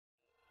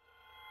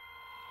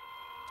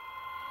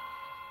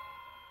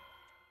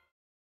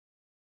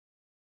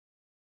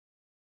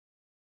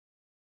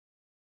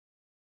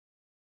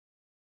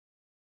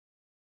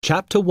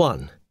Chapter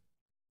 1.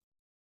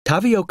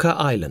 Tavioca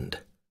Island.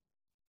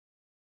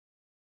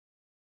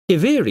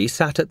 Iveri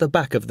sat at the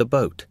back of the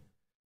boat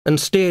and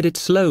steered it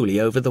slowly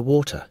over the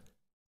water.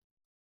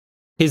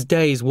 His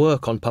day's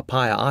work on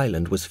Papaya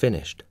Island was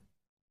finished.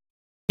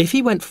 If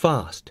he went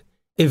fast,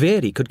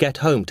 Iveri could get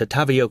home to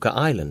Tavioca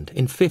Island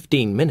in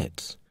 15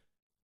 minutes.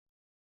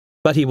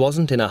 But he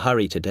wasn't in a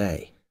hurry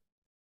today.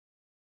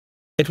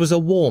 It was a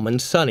warm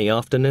and sunny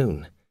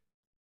afternoon.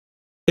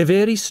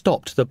 Iveri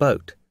stopped the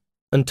boat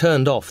and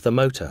turned off the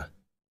motor.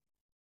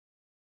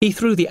 He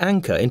threw the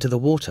anchor into the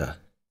water.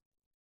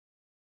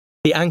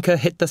 The anchor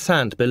hit the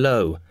sand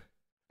below,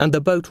 and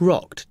the boat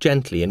rocked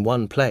gently in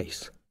one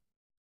place.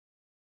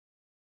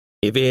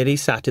 Iveri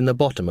sat in the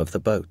bottom of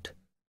the boat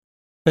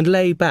and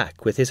lay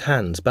back with his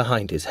hands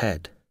behind his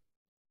head.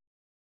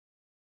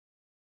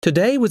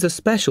 Today was a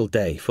special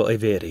day for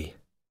Iveri.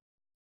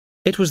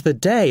 It was the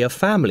day a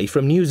family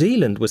from New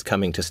Zealand was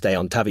coming to stay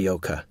on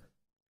Tavioca.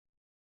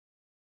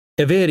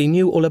 Iveri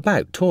knew all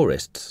about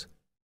tourists.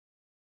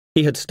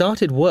 He had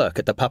started work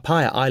at the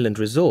Papaya Island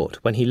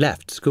resort when he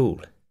left school.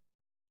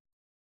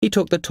 He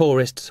took the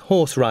tourists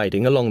horse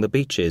riding along the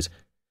beaches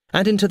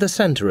and into the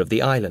centre of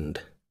the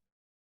island.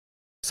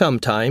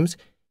 Sometimes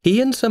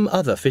he and some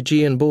other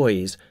Fijian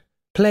boys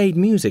played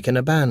music in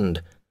a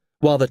band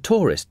while the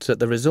tourists at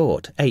the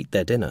resort ate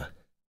their dinner.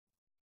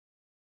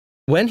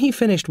 When he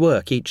finished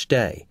work each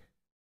day,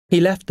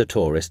 he left the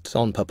tourists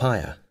on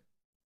Papaya.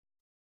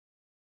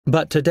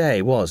 But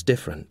today was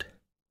different.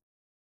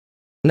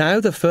 Now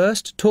the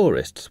first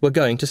tourists were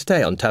going to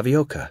stay on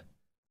Tavioca.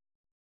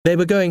 They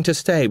were going to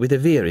stay with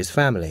Iveri's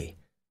family.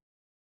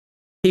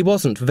 He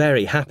wasn't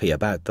very happy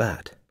about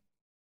that.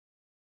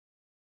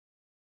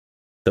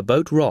 The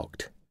boat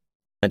rocked,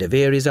 and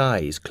Iveri's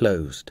eyes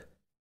closed.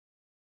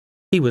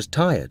 He was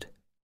tired.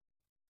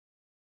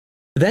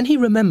 Then he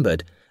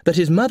remembered that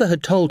his mother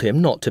had told him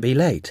not to be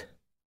late.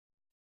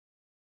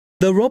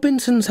 "The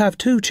Robinsons have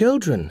 2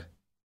 children,"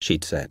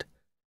 she'd said.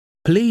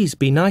 "Please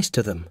be nice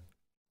to them."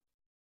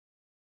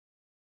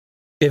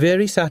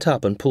 Iveri sat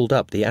up and pulled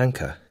up the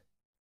anchor.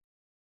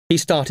 He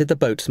started the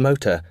boat's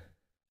motor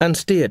and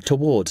steered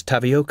towards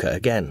Tavioca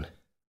again.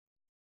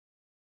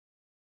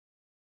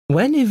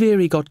 When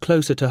Iveri got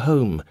closer to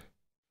home,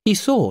 he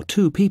saw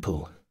 2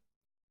 people,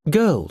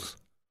 girls,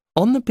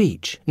 on the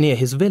beach near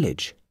his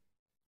village.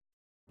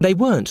 They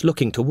weren't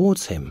looking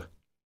towards him.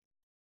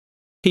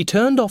 He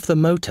turned off the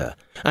motor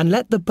and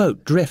let the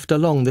boat drift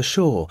along the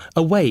shore,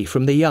 away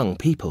from the young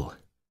people.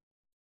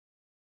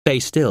 They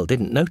still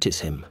didn't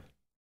notice him.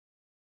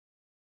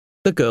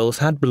 The girls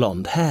had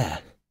blonde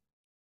hair.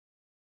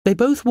 They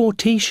both wore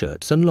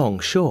t-shirts and long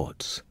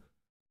shorts.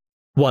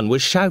 One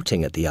was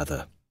shouting at the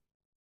other.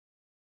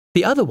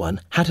 The other one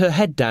had her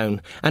head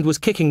down and was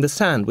kicking the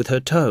sand with her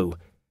toe.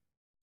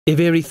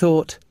 Iveri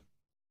thought,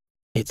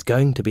 "It's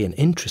going to be an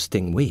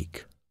interesting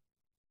week."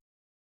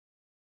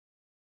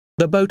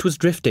 The boat was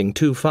drifting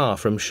too far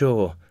from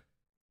shore.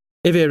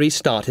 Iveri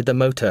started the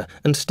motor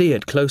and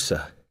steered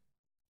closer.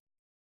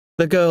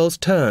 The girls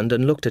turned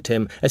and looked at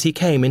him as he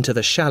came into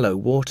the shallow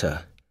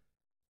water.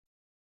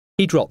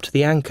 He dropped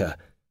the anchor,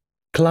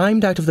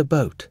 climbed out of the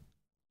boat,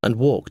 and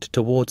walked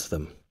towards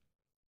them.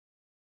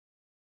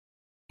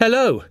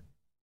 "Hello,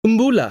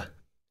 Umbula,"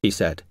 he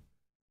said.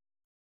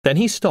 Then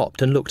he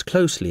stopped and looked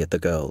closely at the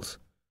girls.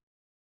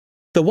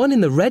 The one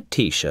in the red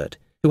t-shirt,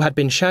 who had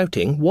been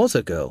shouting, was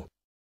a girl.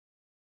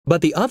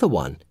 But the other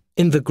one,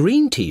 in the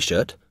green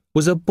t-shirt,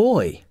 was a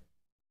boy.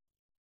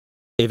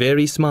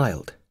 Iveri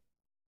smiled.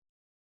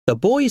 The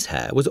boy's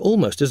hair was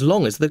almost as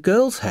long as the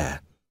girl's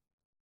hair.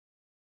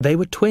 They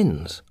were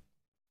twins.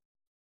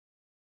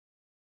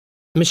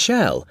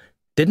 Michelle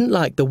didn't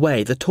like the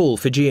way the tall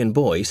Fijian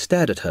boy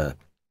stared at her.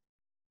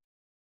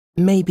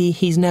 Maybe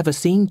he's never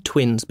seen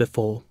twins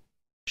before,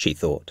 she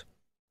thought.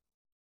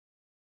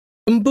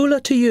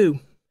 "Umbula to you,"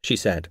 she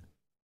said,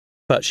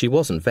 but she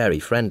wasn't very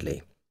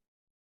friendly.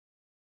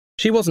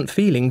 She wasn't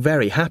feeling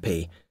very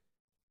happy.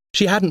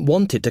 She hadn't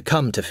wanted to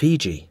come to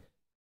Fiji.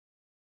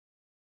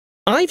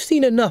 "I've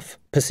seen enough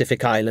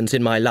Pacific Islands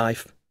in my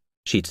life,"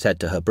 she'd said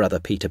to her brother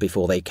Peter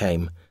before they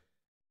came.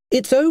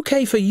 "It's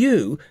okay for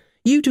you.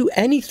 You do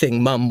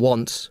anything Mum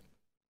wants."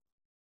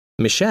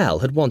 Michelle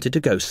had wanted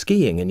to go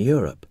skiing in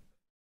Europe.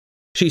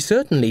 She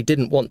certainly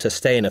didn't want to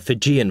stay in a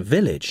Fijian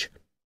village.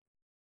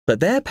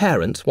 But their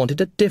parents wanted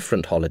a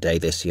different holiday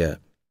this year.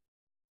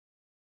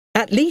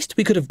 "At least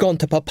we could have gone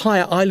to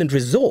Papaya Island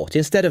Resort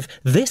instead of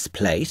this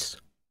place,"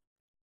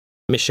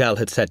 Michelle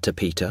had said to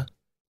Peter.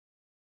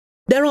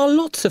 "There are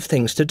lots of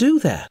things to do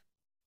there."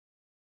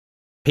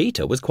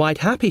 Peter was quite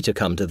happy to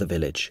come to the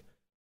village.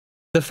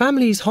 The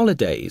family's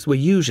holidays were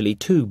usually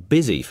too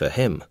busy for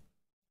him.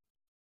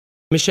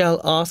 Michelle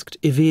asked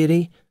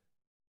Iveri,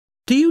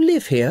 "Do you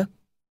live here?"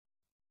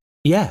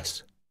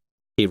 "Yes,"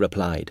 he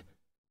replied.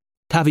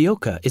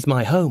 "Tavioca is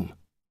my home."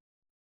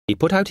 He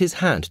put out his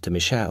hand to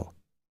Michelle.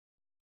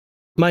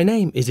 "My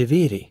name is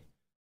Iveri.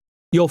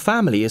 Your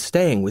family is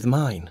staying with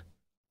mine."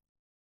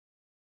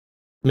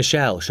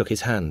 Michelle shook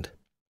his hand.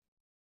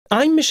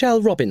 "I'm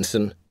Michelle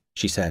Robinson,"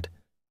 she said.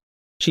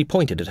 She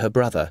pointed at her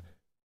brother.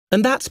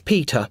 "And that's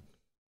Peter."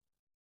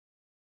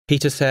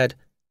 Peter said,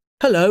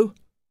 "Hello,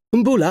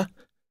 Mbula."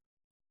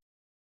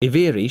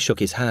 Iviri shook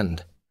his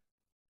hand.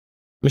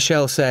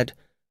 Michelle said,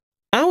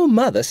 "Our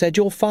mother said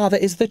your father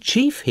is the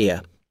chief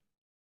here."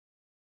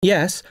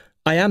 "Yes,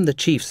 I am the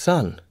chief's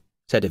son,"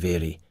 said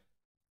Iviri.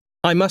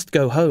 "I must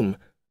go home.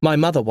 My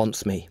mother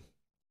wants me."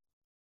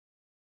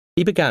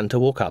 He began to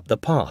walk up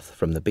the path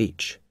from the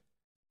beach.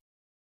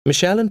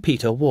 Michelle and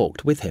Peter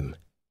walked with him.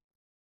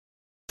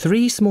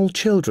 3 small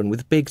children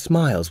with big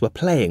smiles were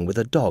playing with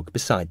a dog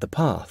beside the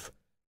path.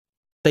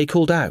 They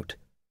called out,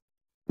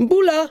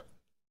 "Mbula!"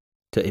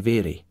 to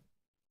Iviri.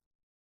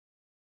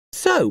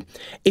 "So,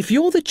 if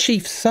you're the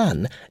chief's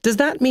son, does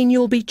that mean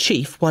you'll be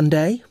chief one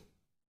day?"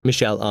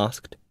 Michelle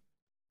asked.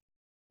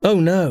 "Oh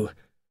no,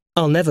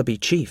 I'll never be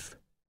chief.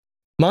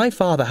 My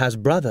father has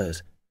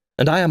brothers,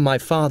 and I am my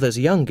father's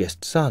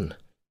youngest son.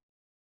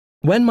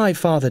 When my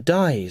father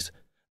dies,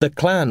 the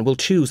clan will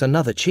choose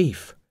another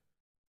chief.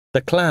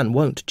 The clan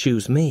won't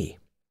choose me."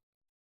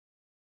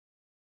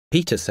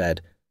 Peter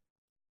said,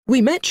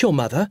 "We met your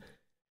mother.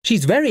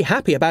 She's very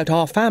happy about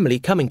our family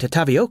coming to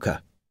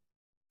Tavioka."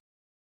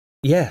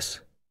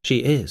 "Yes, she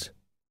is,"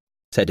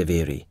 said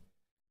Iviri.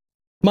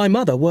 "My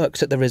mother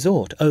works at the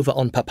resort over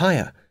on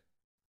Papaya.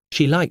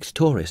 She likes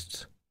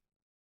tourists."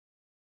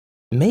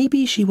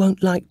 "Maybe she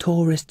won't like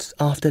tourists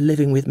after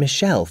living with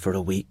Michelle for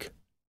a week,"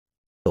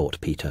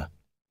 thought Peter.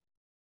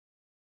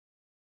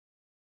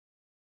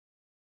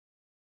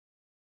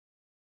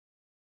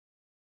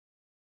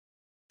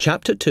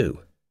 Chapter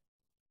 2.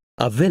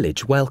 A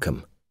Village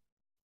Welcome.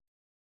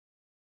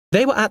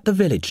 They were at the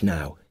village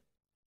now.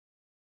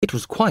 It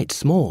was quite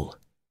small.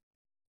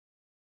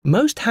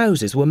 Most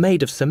houses were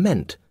made of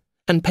cement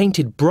and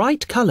painted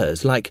bright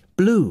colours like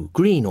blue,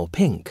 green or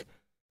pink.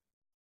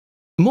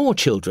 More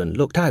children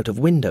looked out of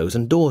windows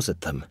and doors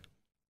at them.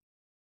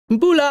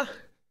 "Mbula!"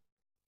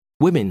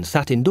 Women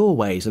sat in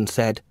doorways and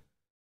said,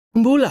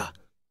 "Mbula!"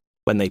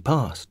 when they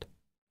passed.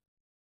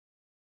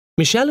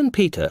 Michelle and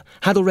Peter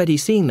had already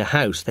seen the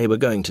house they were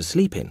going to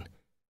sleep in.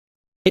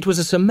 It was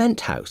a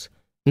cement house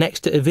next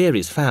to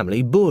Iviri's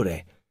family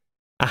Bure,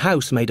 a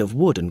house made of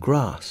wood and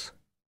grass.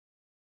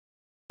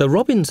 The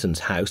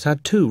Robinsons' house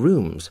had 2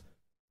 rooms.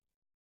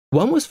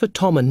 One was for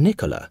Tom and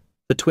Nicola,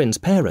 the twins'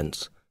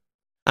 parents,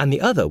 and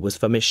the other was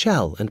for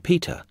Michelle and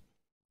Peter.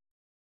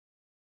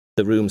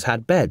 The rooms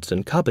had beds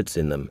and cupboards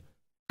in them,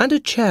 and a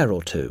chair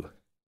or 2.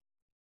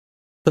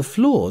 The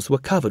floors were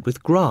covered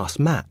with grass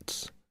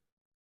mats.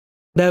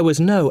 There was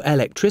no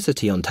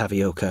electricity on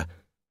Tavioka,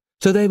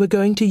 so they were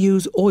going to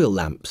use oil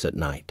lamps at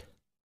night.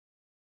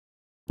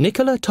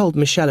 Nicola told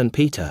Michelle and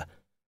Peter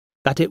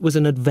that it was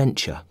an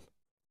adventure.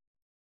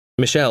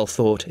 Michelle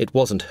thought it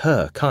wasn't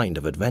her kind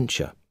of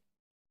adventure.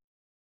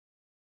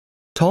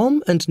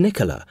 Tom and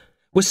Nicola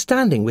were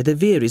standing with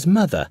Iviri's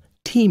mother,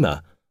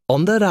 Tima,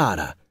 on the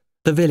Rara,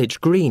 the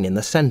village green in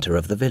the centre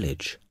of the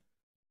village.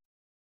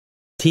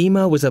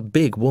 Tima was a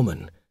big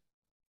woman.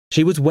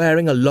 She was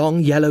wearing a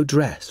long yellow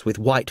dress with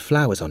white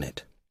flowers on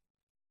it.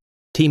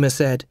 Tima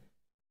said,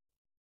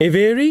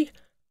 "Iviri,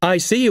 I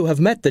see you have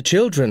met the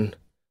children.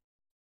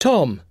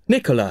 Tom,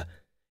 Nicola,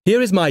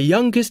 here is my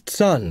youngest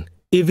son,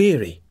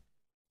 Iviri."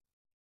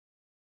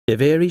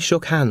 Iviri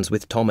shook hands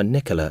with Tom and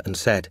Nicola and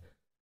said,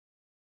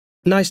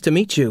 "Nice to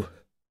meet you.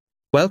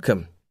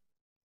 Welcome."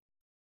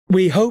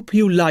 "We hope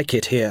you like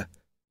it here,"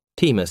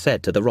 Tima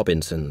said to the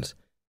Robinsons.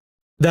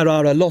 "There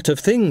are a lot of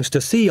things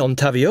to see on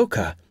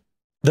Tavioka.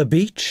 The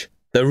beach,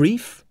 the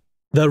reef,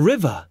 the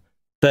river,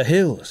 the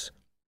hills.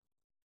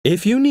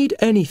 If you need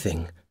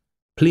anything,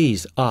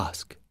 please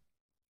ask."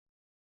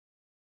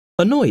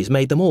 A noise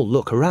made them all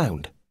look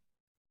around.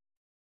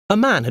 A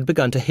man had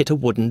begun to hit a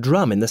wooden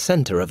drum in the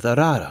centre of the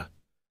Rara.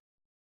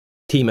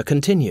 Tima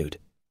continued,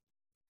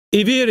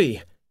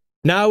 "Iviri,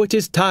 now it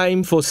is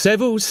time for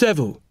Sevu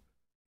Sevu."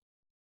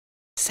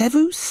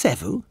 "Sevu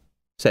Sevu?"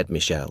 said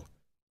Michelle.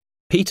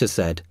 Peter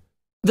said,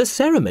 "The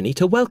ceremony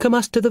to welcome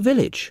us to the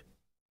village."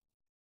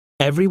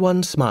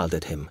 Everyone smiled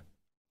at him.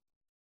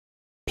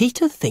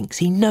 "Peter thinks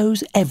he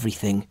knows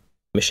everything,"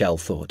 Michelle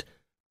thought.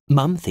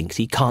 "Mum thinks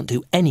he can't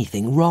do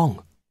anything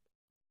wrong."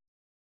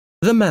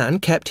 The man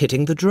kept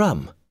hitting the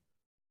drum.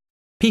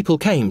 People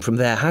came from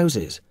their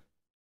houses.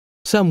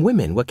 Some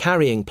women were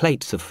carrying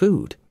plates of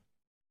food.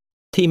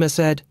 Tima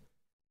said,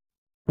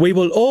 "We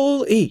will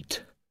all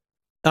eat.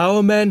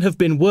 Our men have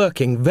been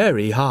working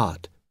very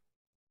hard."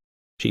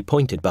 She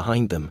pointed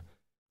behind them.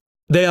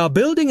 "They are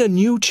building a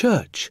new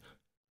church.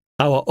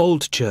 Our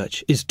old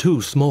church is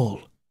too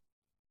small."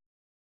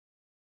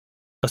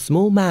 A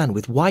small man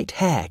with white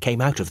hair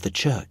came out of the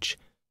church.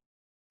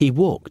 He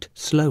walked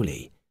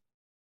slowly.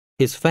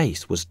 His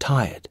face was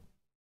tired.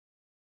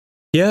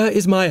 "Here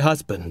is my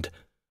husband,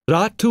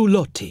 Ratu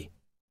Loti,"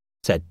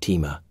 said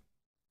Tima.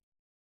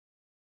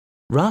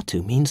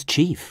 "Ratu means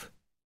chief,"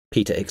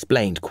 Peter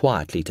explained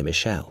quietly to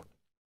Michelle.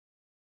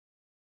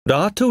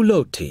 Ratu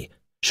Loti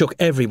shook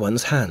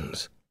everyone's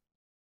hands.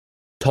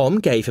 Tom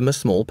gave him a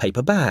small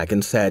paper bag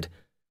and said,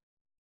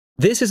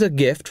 "This is a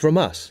gift from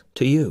us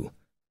to you.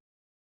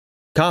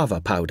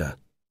 Kava powder,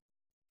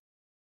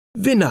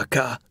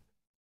 Vinaka,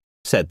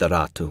 said the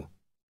Ratu.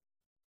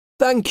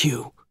 Thank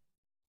you.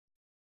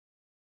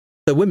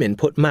 The women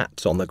put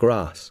mats on the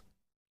grass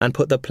and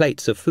put the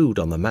plates of food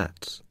on the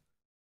mats.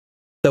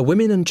 The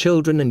women and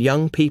children and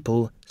young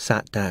people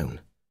sat down.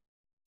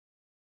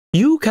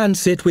 You can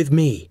sit with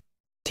me,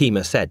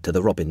 Tima said to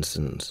the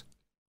Robinsons.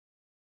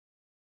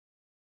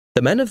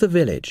 The men of the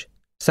village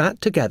sat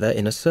together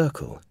in a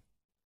circle.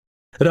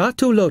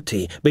 Ratu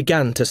Loti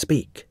began to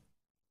speak.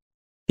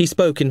 He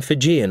spoke in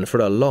Fijian for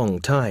a long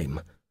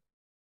time.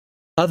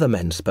 Other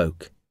men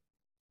spoke.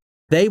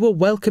 They were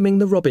welcoming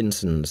the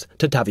Robinsons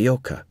to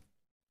Tavioka.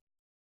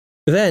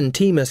 Then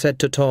Tima said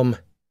to Tom,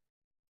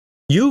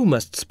 You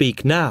must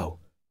speak now.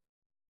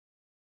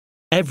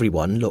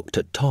 Everyone looked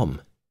at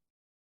Tom.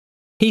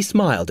 He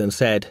smiled and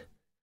said,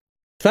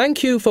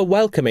 Thank you for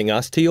welcoming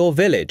us to your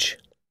village.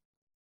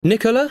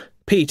 Nicola,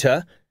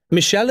 Peter,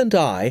 Michelle and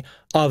I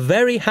are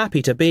very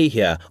happy to be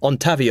here on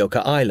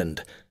Tavioka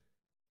Island.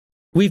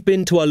 We've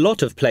been to a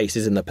lot of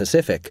places in the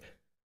Pacific.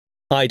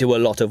 I do a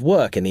lot of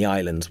work in the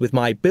islands with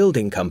my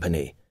building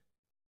company.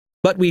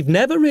 But we've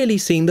never really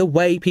seen the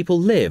way people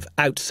live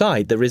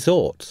outside the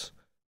resorts.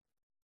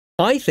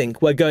 I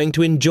think we're going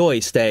to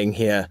enjoy staying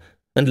here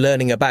and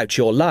learning about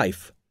your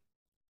life.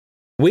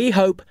 We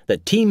hope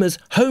that Tima's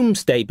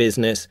homestay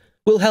business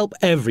will help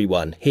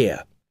everyone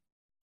here.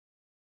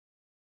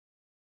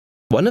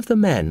 One of the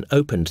men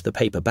opened the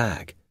paper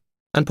bag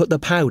and put the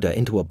powder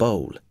into a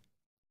bowl.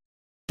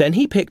 Then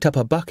he picked up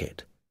a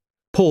bucket,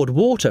 poured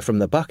water from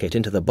the bucket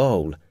into the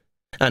bowl,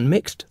 and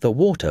mixed the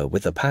water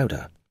with the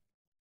powder.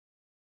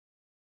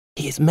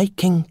 He is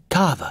making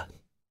kava,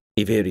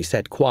 Iviri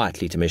said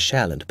quietly to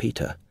Michelle and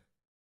Peter.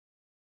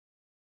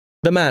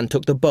 The man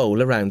took the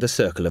bowl around the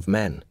circle of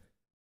men.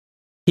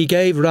 He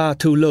gave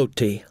Ratu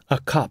Loti a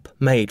cup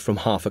made from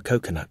half a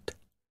coconut.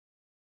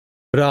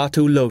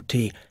 Ratu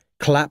Loti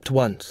clapped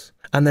once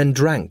and then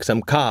drank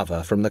some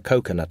kava from the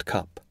coconut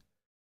cup.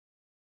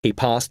 He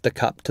passed the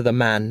cup to the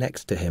man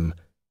next to him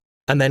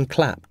and then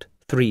clapped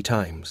 3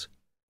 times.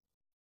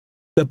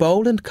 The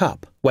bowl and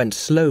cup went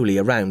slowly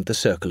around the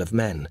circle of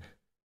men.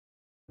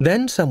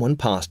 Then someone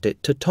passed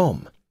it to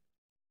Tom.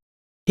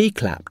 He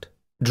clapped,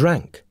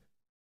 drank,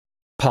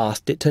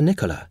 passed it to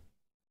Nicola,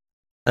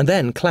 and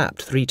then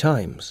clapped 3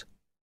 times.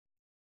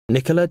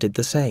 Nicola did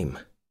the same.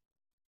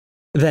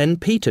 Then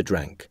Peter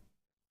drank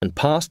and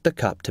passed the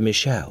cup to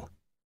Michelle.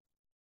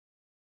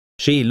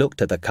 She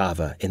looked at the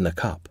kava in the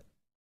cup.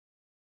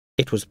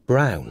 It was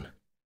brown.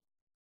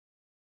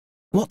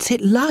 What's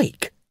it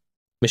like?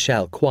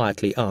 Michelle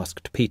quietly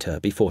asked Peter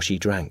before she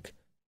drank.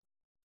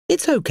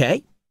 It's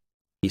okay,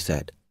 he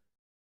said.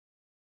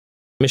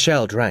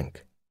 Michelle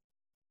drank.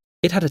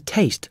 It had a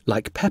taste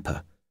like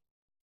pepper.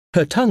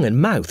 Her tongue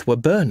and mouth were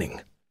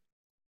burning.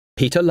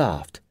 Peter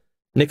laughed.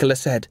 Nicola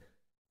said,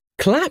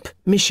 Clap,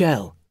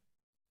 Michelle.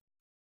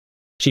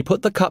 She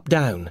put the cup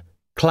down,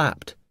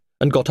 clapped,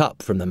 and got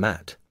up from the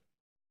mat.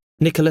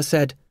 Nicola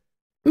said,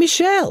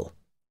 Michelle!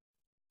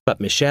 But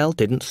Michelle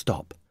didn't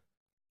stop.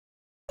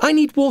 I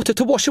need water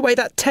to wash away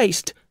that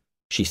taste,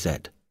 she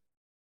said.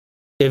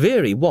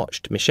 Iviri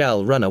watched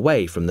Michelle run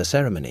away from the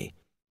ceremony.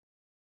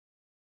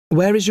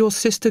 Where is your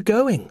sister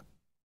going?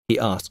 He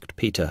asked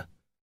Peter.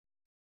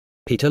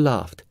 Peter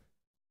laughed.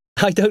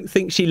 I don't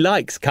think she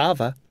likes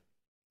kava.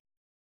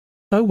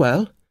 Oh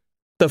well,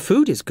 the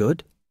food is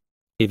good,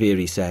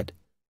 Iviri said.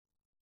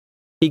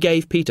 He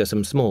gave Peter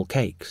some small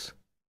cakes.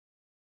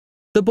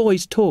 The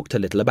boys talked a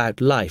little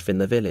about life in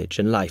the village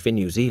and life in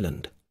New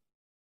Zealand.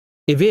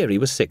 Iviri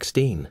was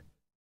 16,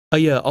 a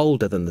year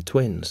older than the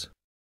twins.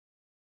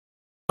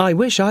 I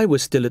wish I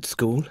was still at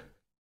school.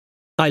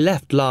 I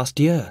left last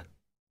year,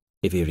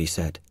 Iviri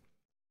said.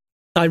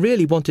 I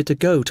really wanted to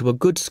go to a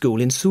good school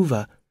in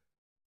Suva,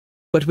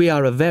 but we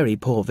are a very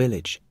poor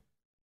village.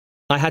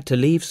 I had to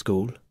leave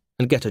school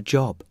and get a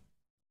job.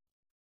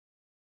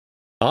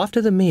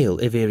 After the meal,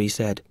 Iviri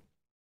said,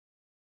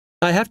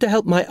 I have to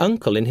help my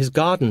uncle in his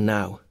garden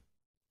now.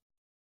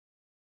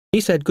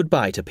 He said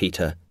goodbye to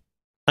Peter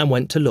and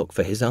went to look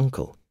for his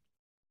uncle.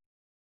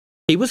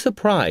 He was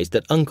surprised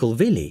that Uncle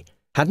Vili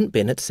hadn't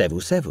been at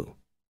Sevu Sevu.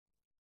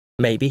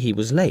 Maybe he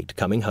was late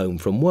coming home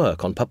from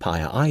work on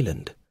Papaya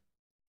Island.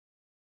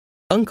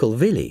 Uncle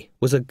Vili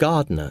was a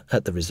gardener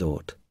at the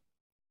resort.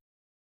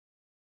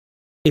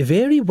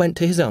 Iviri went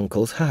to his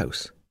uncle's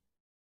house.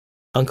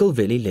 Uncle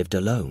Vili lived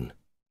alone.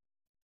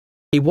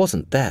 He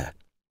wasn't there.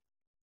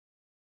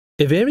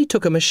 Iviri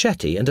took a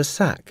machete and a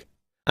sack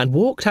and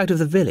walked out of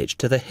the village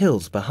to the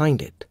hills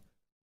behind it.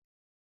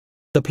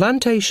 The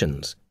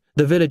plantations,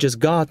 the villagers'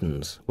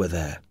 gardens, were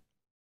there.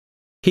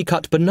 He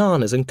cut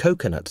bananas and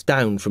coconuts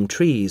down from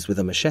trees with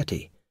a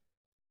machete.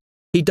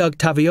 He dug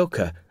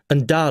tavioka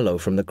and dalo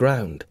from the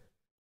ground.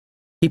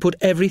 He put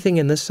everything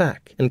in the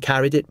sack and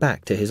carried it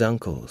back to his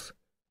uncle's.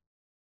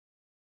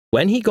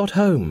 When he got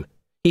home,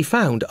 he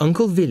found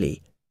Uncle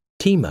Vili,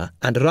 Tima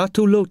and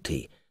Ratu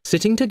Loti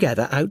sitting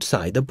together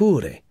outside the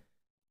bure.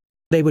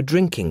 They were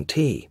drinking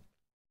tea.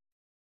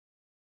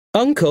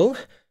 Uncle,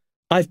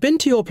 I've been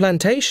to your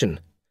plantation.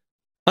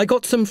 I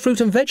got some fruit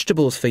and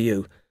vegetables for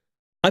you.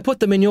 I put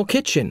them in your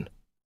kitchen,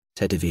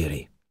 said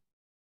Iveri.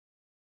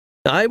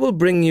 I will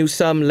bring you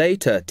some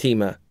later,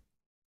 Tima,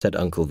 said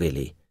Uncle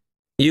Vili.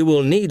 You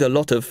will need a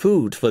lot of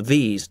food for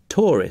these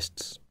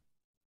tourists.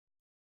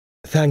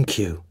 Thank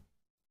you,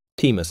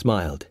 Tima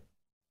smiled.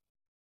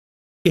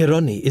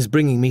 Ironi is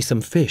bringing me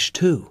some fish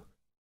too.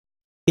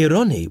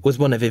 Ironi was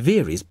one of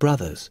Iveri's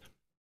brothers.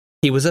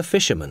 He was a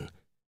fisherman.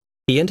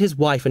 He and his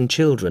wife and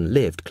children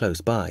lived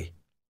close by.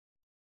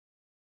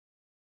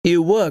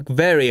 You work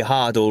very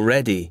hard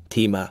already,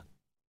 Tima,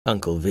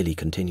 Uncle Vili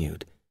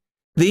continued.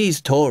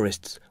 These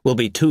tourists will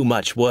be too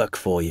much work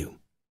for you.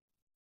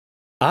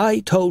 I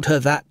told her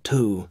that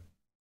too,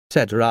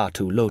 said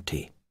Ratu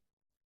Loti.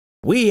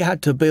 We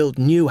had to build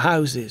new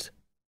houses,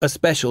 a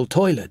special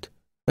toilet,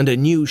 and a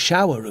new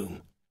shower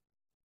room.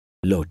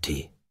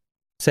 Loti,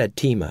 said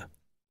Tima.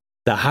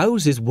 The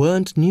houses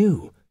weren't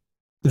new.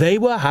 They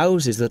were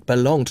houses that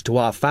belonged to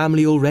our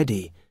family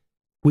already.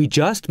 We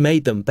just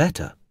made them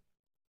better.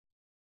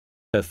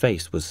 Her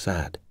face was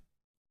sad.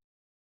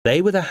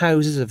 They were the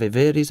houses of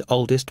Iveri's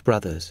oldest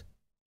brothers.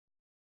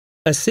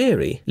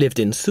 Asiri lived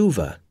in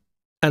Suva,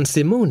 and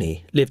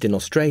Simone lived in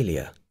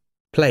Australia,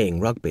 playing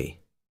rugby.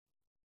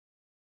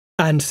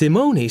 And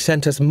Simone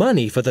sent us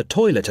money for the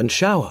toilet and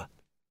shower.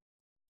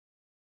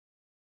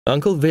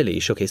 Uncle Vili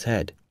shook his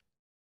head.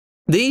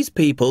 These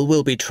people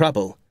will be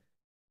trouble.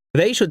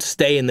 They should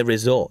stay in the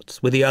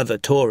resorts with the other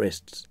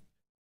tourists.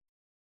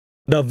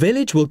 The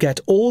village will get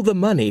all the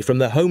money from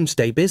the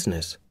homestay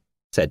business,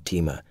 said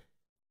Tima.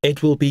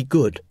 It will be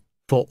good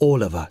for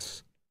all of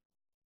us.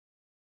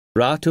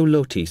 Ratu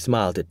Loti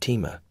smiled at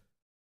Tima.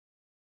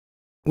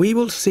 We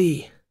will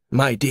see,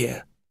 my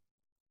dear.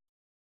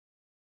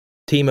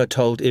 Tima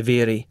told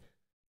Iveri,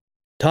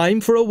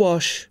 Time for a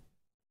wash.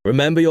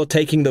 Remember you're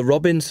taking the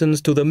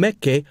Robinsons to the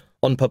Mecce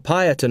on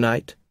Papaya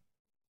tonight.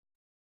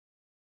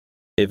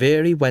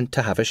 Iveri went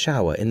to have a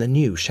shower in the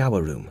new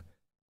shower room.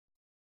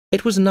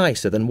 It was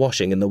nicer than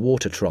washing in the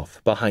water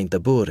trough behind the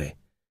bure.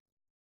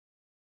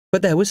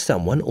 But there was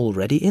someone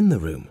already in the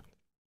room.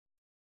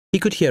 He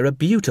could hear a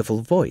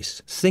beautiful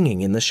voice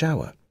singing in the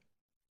shower.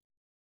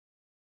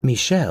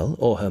 Michelle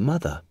or her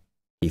mother,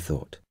 he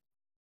thought.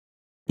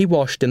 He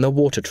washed in the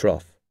water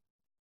trough.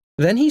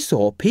 Then he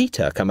saw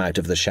Peter come out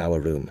of the shower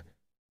room.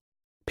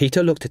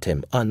 Peter looked at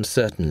him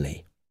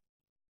uncertainly.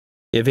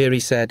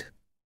 Iveri said,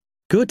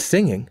 Good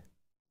singing.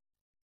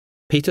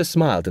 Peter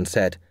smiled and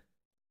said,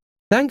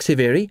 Thanks,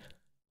 Iveri.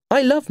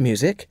 I love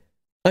music.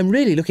 I'm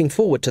really looking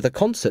forward to the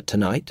concert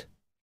tonight.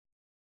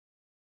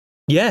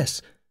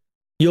 Yes,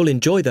 you'll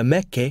enjoy the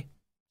Mecce,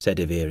 said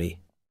Iveri.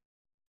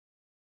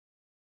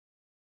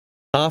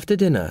 After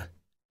dinner,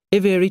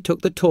 Iveri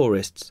took the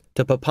tourists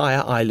to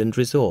Papaya Island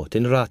Resort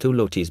in Ratu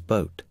Loti's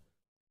boat.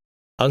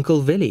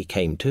 Uncle Vili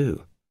came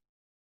too.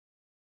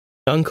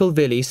 Uncle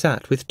Vili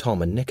sat with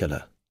Tom and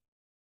Nicola.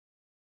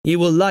 You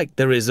will like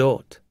the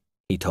resort,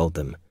 he told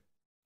them.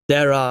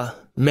 There are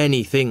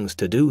many things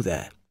to do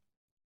there.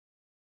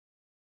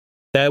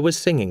 There was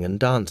singing and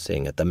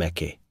dancing at the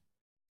Mecce.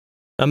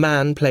 A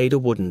man played a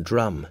wooden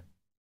drum.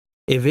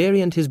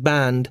 Iveri and his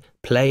band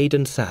played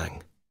and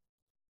sang.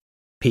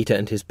 Peter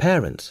and his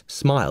parents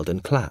smiled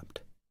and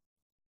clapped.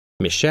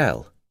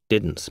 Michelle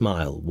didn't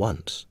smile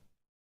once.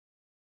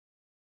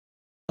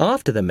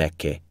 After the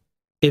Mecce,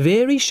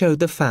 Iveri showed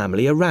the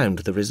family around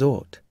the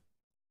resort.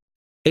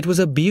 It was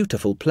a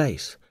beautiful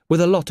place,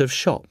 with a lot of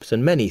shops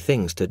and many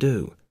things to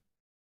do.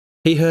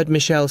 He heard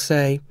Michelle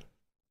say,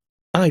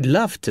 I'd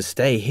love to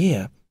stay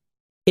here.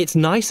 It's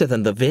nicer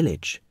than the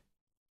village.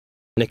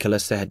 Nicola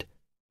said,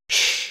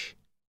 Shh,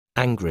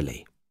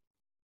 angrily.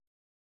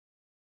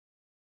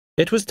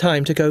 It was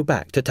time to go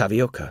back to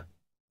Tavioca.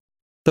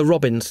 The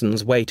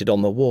Robinsons waited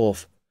on the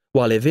wharf,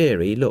 while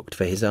Iveri looked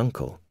for his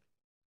uncle.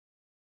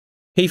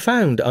 He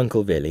found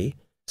Uncle Vili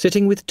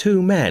sitting with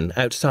two men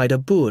outside a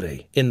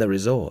buri in the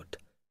resort.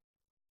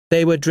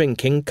 They were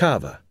drinking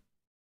kava.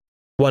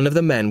 One of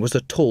the men was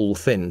a tall,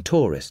 thin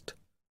tourist.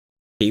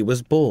 He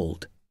was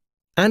bald,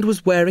 and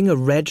was wearing a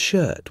red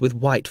shirt with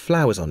white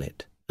flowers on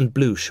it and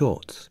blue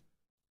shorts.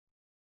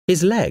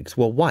 His legs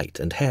were white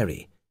and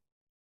hairy.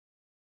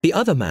 The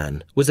other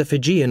man was a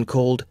Fijian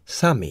called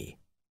Sami.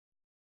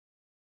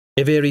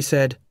 Iveri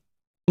said,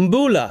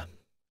 Mbula,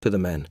 to the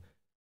men.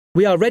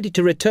 We are ready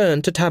to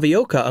return to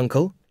Tavioca,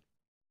 uncle.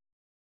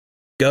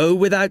 Go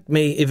without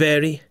me,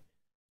 Iveri.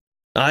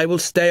 I will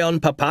stay on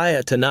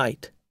Papaya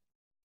tonight.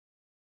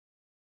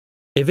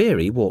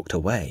 Iveri walked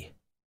away.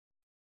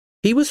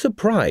 He was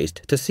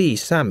surprised to see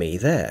Sami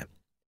there.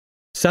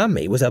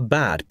 Sami was a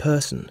bad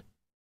person.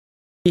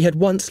 He had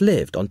once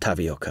lived on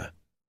Tavioca,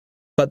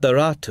 but the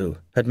Ratu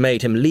had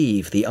made him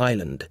leave the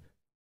island.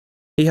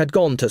 He had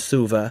gone to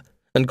Suva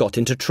and got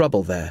into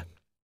trouble there.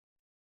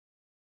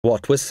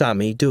 What was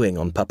Sami doing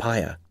on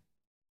Papaya?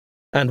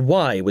 And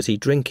why was he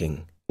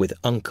drinking with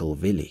Uncle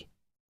Vili?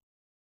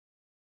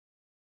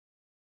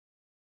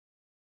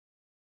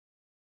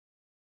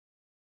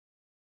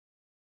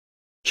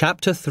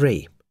 Chapter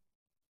 3.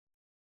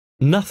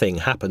 Nothing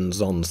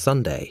happens on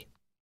Sunday.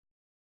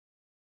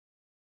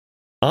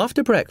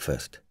 After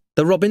breakfast,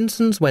 the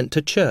Robinsons went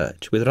to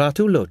church with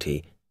Ratu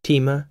Loti,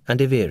 Tima and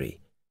Iveri.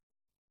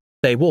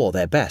 They wore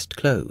their best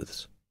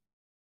clothes.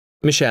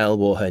 Michelle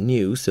wore her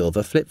new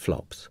silver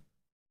flip-flops.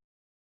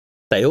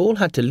 They all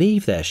had to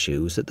leave their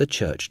shoes at the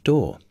church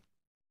door.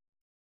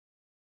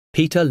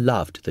 Peter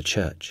loved the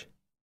church.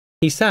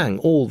 He sang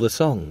all the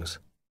songs.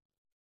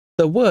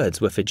 The words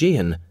were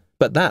Fijian,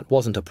 but that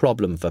wasn't a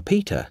problem for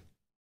Peter.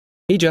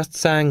 He just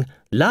sang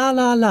la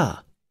la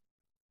la.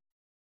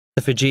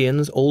 The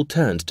Fijians all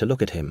turned to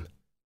look at him.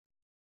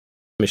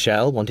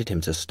 Michelle wanted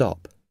him to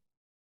stop.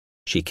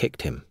 She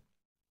kicked him.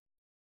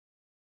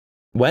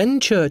 When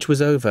church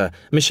was over,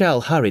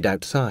 Michelle hurried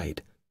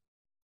outside.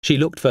 She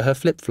looked for her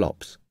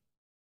flip-flops,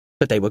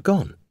 but they were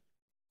gone.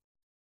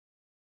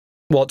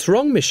 "What's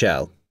wrong,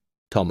 Michelle?"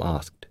 Tom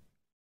asked.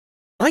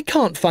 "I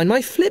can't find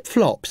my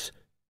flip-flops."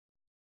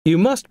 "You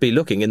must be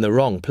looking in the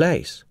wrong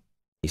place,"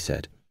 he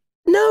said.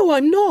 "No,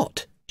 I'm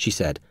not," she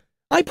said.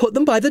 "I put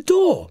them by the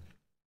door."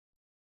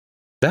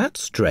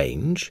 "That's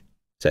strange,"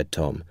 said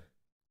Tom.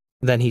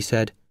 Then he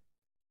said,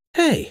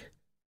 "Hey,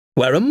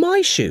 where are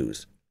my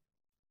shoes?"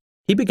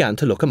 He began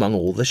to look among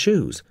all the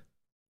shoes.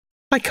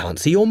 "I can't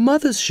see your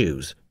mother's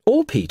shoes,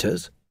 or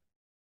Peter's."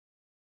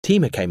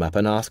 Tima came up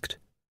and asked,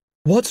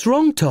 "What's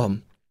wrong,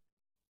 Tom?"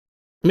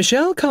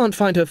 "Michelle can't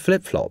find her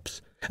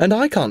flip-flops, and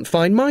I can't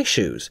find my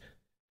shoes.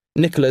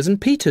 Nicola's and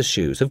Peter's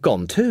shoes have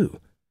gone too."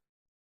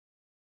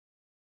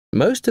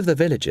 Most of the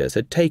villagers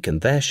had taken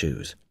their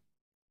shoes.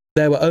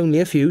 There were only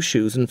a few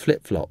shoes and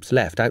flip-flops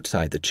left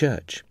outside the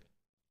church.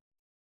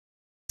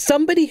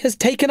 "Somebody has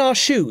taken our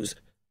shoes,"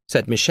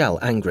 said Michelle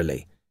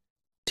angrily.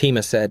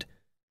 Tima said,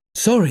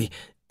 "Sorry,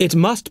 it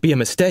must be a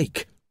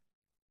mistake."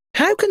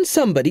 "How can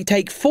somebody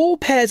take 4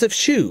 pairs of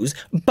shoes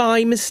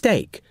by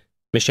mistake?"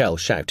 Michelle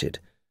shouted.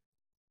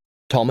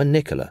 Tom and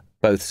Nicola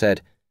both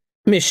said,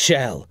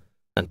 "Michelle,"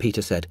 and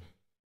Peter said,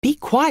 "Be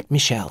quiet,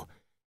 Michelle.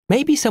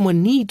 Maybe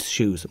someone needs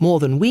shoes more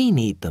than we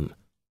need them."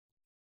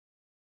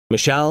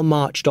 Michelle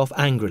marched off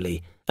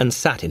angrily and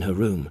sat in her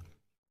room.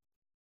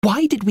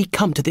 "Why did we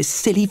come to this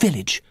silly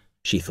village?"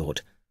 she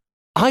thought.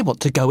 "I want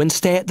to go and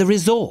stay at the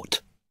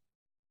resort."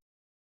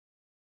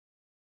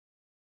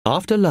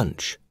 After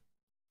lunch,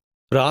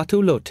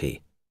 Ratu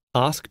Loti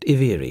asked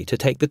Iveri to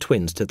take the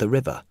twins to the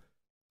river.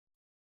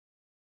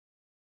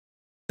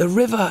 "The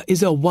river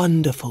is a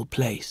wonderful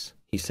place,"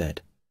 he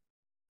said.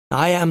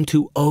 "I am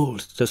too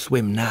old to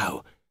swim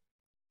now,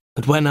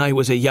 but when I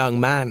was a young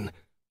man,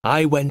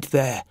 I went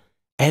there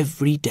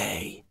every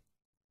day."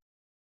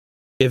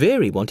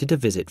 Iveri wanted to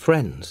visit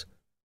friends,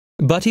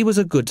 but he was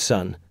a good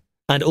son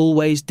and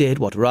always did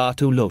what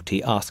Ratu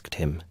Loti asked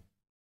him.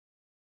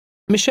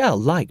 Michelle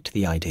liked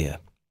the idea.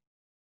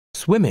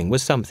 Swimming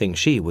was something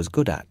she was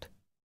good at.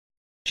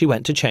 She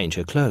went to change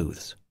her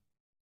clothes.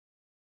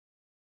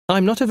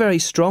 "I'm not a very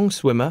strong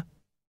swimmer,"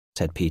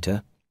 said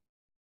Peter.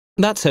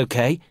 "That's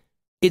okay.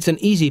 It's an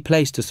easy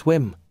place to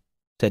swim,"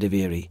 said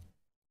Iveri,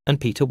 and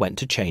Peter went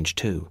to change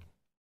too.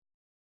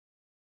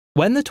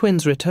 When the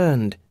twins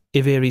returned,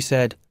 Iveri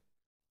said,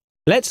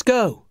 "Let's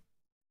go."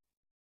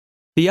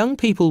 The young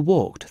people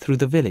walked through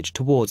the village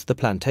towards the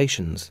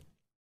plantations.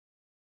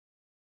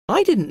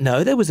 "I didn't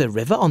know there was a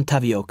river on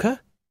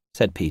Tavioka,"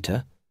 said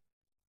Peter.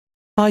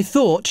 "I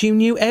thought you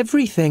knew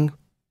everything,"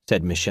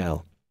 said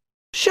Michelle.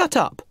 "Shut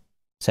up,"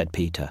 said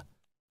Peter.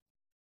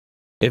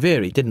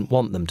 Iveri didn't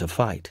want them to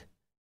fight.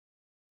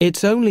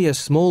 "It's only a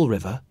small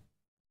river,"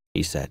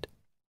 he said.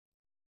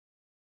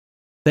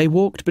 They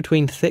walked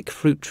between thick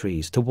fruit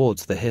trees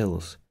towards the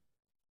hills.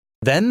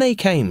 Then they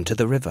came to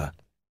the river.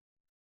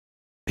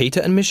 Peter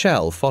and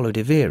Michelle followed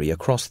Iveri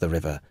across the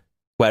river,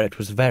 where it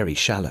was very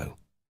shallow.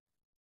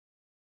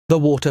 The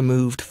water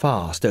moved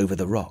fast over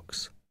the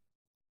rocks.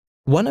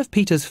 One of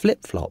Peter's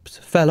flip-flops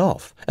fell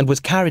off and was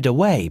carried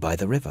away by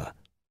the river.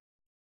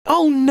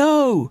 "Oh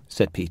no,"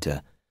 said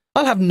Peter.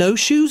 "I'll have no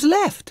shoes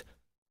left."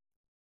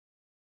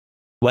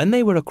 When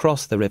they were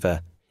across the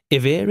river,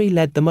 Iveri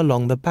led them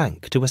along the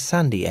bank to a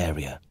sandy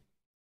area.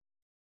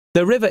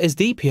 "The river is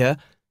deep here,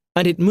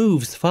 and it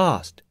moves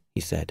fast,"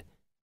 he said.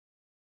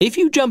 "If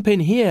you jump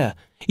in here,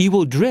 you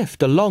will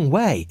drift a long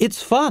way.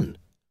 It's fun."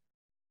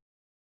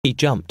 He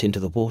jumped into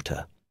the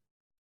water.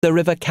 The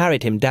river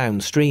carried him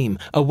downstream,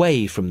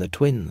 away from the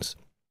twins.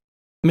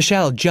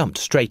 Michelle jumped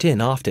straight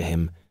in after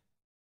him.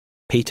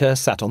 Peter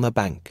sat on the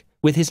bank,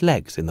 with his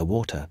legs in the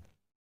water.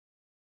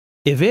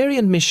 Iveri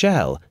and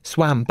Michelle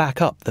swam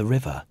back up the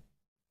river.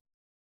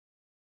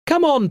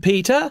 "Come on,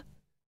 Peter,"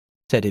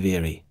 said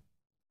Iveri.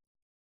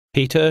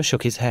 Peter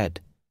shook his head.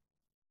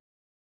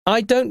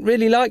 "I don't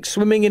really like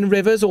swimming in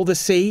rivers or the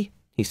sea,"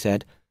 he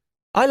said.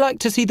 "I like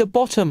to see the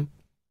bottom."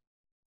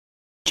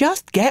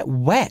 "Just get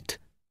wet,"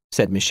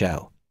 said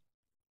Michelle.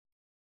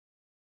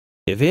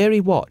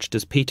 Iveri watched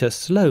as Peter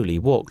slowly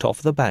walked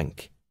off the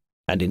bank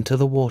and into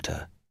the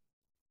water.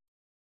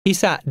 He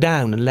sat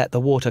down and let the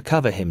water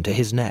cover him to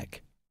his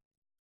neck.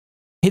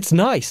 "It's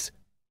nice,"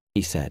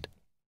 he said.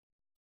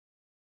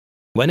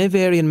 When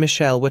Iveri and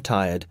Michelle were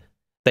tired,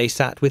 they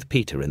sat with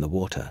Peter in the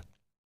water.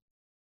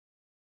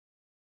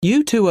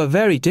 "You two are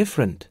very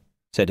different,"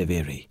 said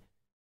Iveri.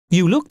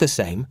 You look the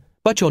same,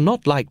 but you're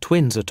not like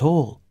twins at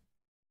all."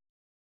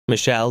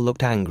 Michelle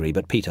looked angry,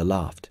 but Peter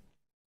laughed.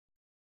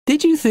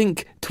 "Did you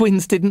think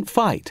twins didn't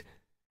fight?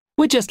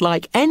 We're just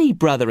like any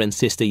brother and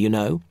sister, you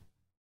know."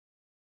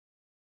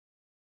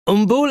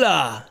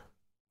 "Umbula!"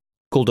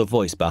 called a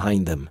voice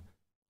behind them.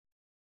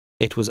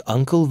 It was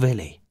Uncle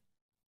Villy.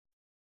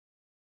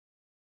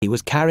 He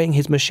was carrying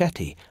his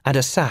machete and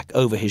a sack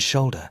over his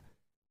shoulder.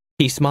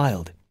 He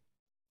smiled.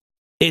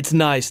 "It's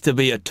nice to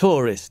be a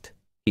tourist,"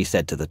 he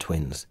said to the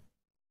twins.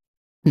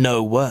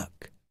 "No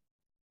work."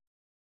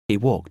 He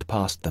walked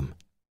past them.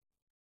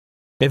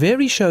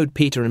 Iveri showed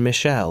Peter and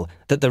Michelle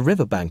that the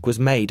riverbank was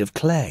made of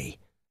clay.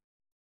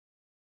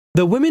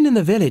 "The women in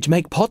the village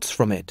make pots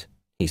from it,"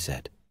 he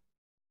said.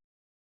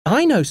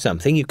 "I know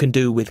something you can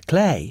do with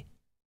clay,"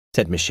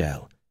 said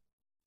Michelle.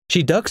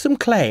 She dug some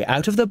clay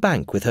out of the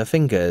bank with her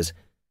fingers.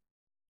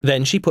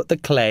 Then she put the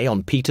clay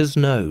on Peter's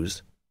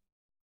nose.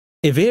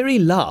 Iveri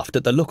laughed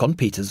at the look on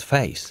Peter's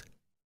face.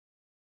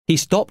 He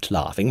stopped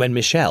laughing when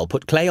Michelle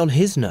put clay on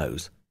his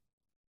nose.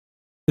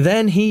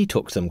 Then he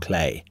took some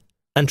clay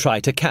and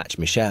tried to catch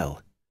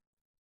Michelle.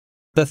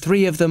 The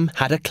three of them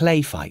had a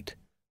clay fight.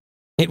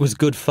 It was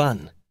good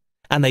fun,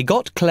 and they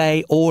got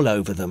clay all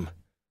over them.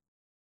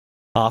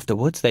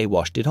 Afterwards, they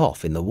washed it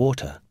off in the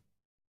water.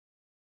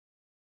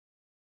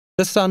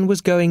 The sun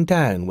was going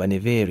down when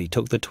Iveri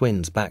took the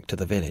twins back to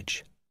the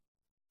village.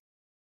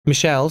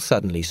 Michelle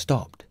suddenly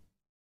stopped.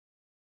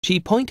 She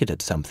pointed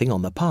at something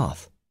on the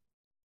path.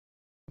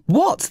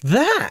 "What's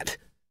that?"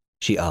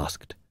 she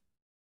asked.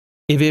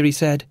 Iveri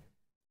said,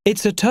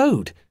 "It's a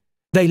toad.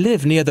 They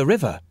live near the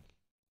river."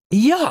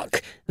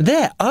 "Yuck!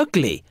 They're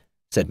ugly,"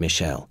 said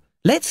Michelle.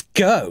 "Let's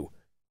go."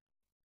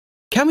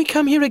 "Can we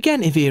come here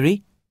again,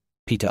 Iveri?"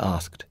 Peter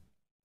asked.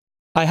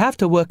 "I have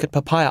to work at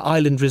Papaya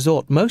Island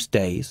Resort most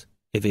days,"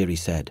 Iveri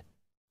said.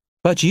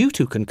 "But you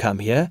two can come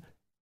here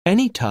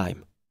any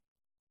time."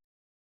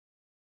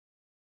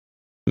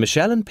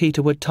 Michelle and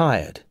Peter were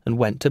tired and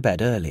went to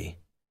bed early.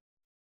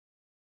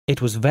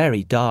 It was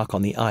very dark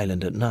on the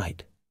island at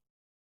night.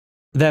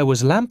 There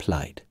was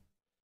lamplight,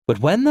 but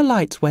when the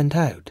lights went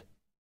out,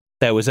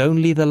 there was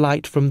only the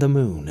light from the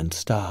moon and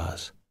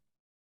stars.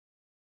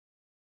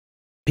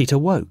 Peter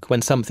woke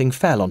when something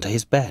fell onto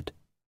his bed.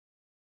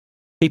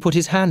 He put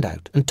his hand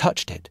out and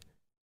touched it.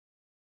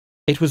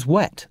 It was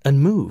wet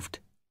and moved.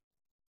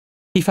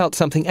 He felt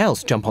something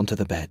else jump onto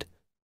the bed.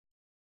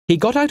 He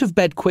got out of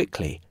bed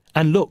quickly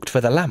and looked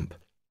for the lamp.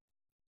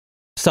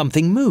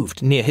 Something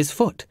moved near his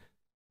foot.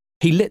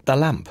 He lit the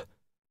lamp.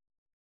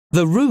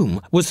 The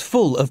room was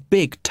full of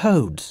big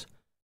toads.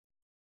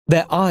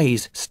 Their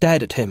eyes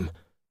stared at him.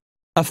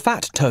 A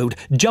fat toad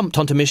jumped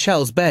onto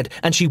Michelle's bed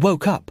and she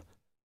woke up.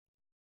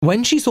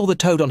 When she saw the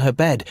toad on her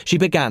bed, she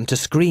began to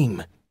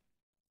scream.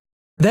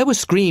 There were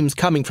screams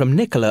coming from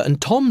Nicola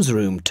and Tom's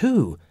room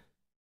too.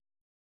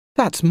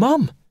 "That's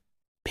Mum,"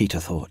 Peter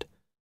thought.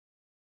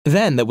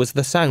 Then there was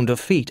the sound of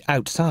feet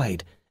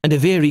outside, and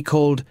Iveri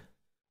called,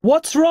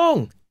 "What's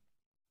wrong?"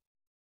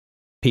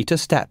 Peter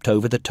stepped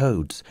over the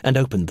toads and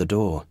opened the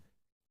door.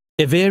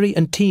 Iveri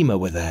and Tima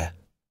were there.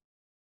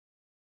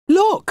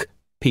 "Look,"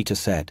 Peter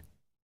said.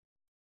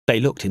 They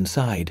looked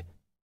inside.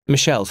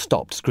 Michelle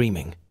stopped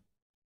screaming.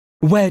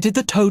 "Where did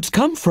the toads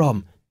come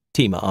from?"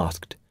 Tima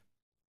asked.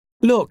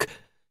 "Look,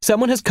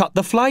 someone has cut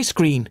the fly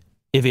screen,"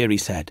 Iveri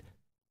said.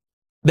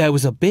 There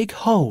was a big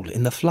hole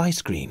in the fly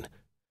screen.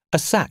 A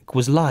sack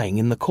was lying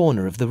in the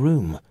corner of the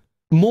room.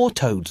 More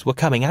toads were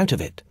coming out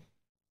of it.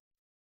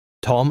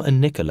 Tom and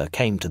Nicola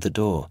came to the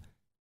door.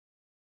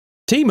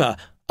 "Tima,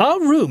 our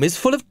room is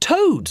full of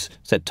toads,"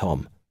 said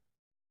Tom.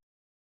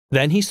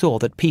 Then he saw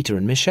that Peter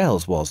and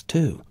Michelle's was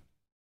too.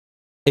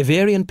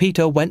 Iveri and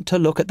Peter went to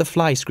look at the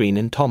fly screen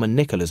in Tom and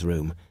Nicola's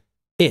room.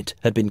 It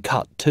had been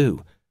cut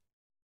too.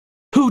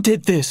 "Who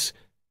did this?"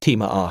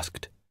 Tima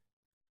asked.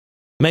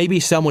 "Maybe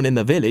someone in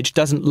the village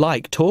doesn't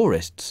like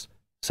tourists,"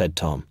 said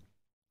Tom.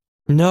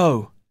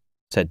 "No,"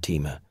 said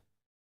Tima.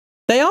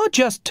 "They are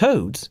just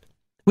toads.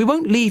 We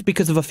won't leave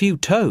because of a few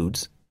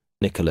toads,"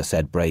 Nicola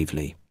said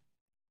bravely.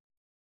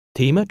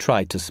 Tima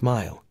tried to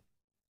smile.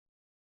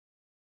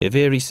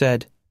 Iveri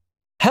said,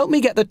 "Help me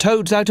get the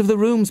toads out of the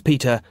rooms,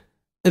 Peter.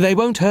 They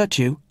won't hurt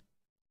you."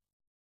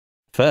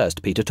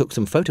 First, Peter took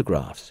some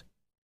photographs.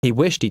 He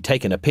wished he'd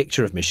taken a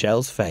picture of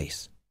Michelle's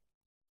face.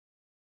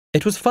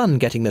 It was fun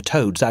getting the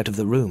toads out of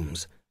the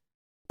rooms.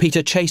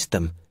 Peter chased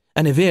them,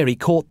 and Iveri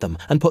caught them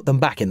and put them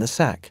back in the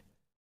sack.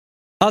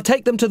 "I'll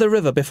take them to the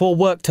river before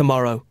work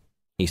tomorrow,"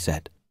 he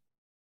said.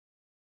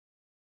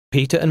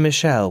 Peter and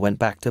Michelle went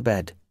back to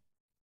bed,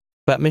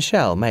 but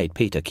Michelle made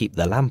Peter keep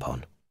the lamp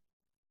on.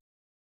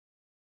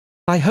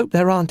 "I hope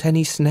there aren't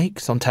any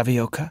snakes on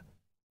Tavioca,"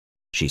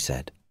 she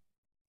said.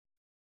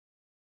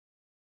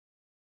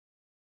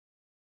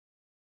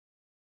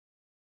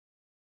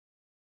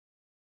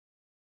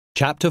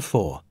 Chapter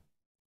 4.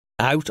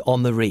 Out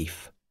on the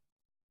Reef.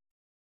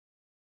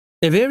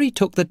 Iveri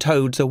took the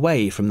toads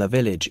away from the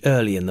village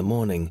early in the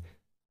morning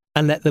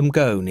and let them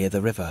go near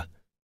the river.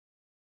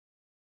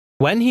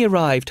 When he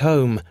arrived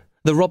home,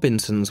 the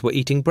Robinsons were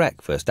eating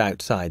breakfast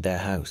outside their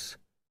house.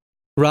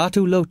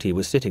 Ratu Loti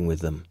was sitting with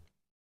them.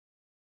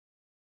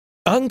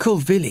 Uncle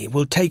Vili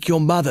will take your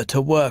mother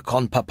to work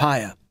on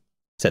papaya,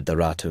 said the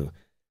Ratu.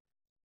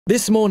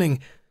 This morning,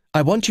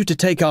 I want you to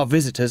take our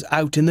visitors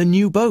out in the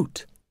new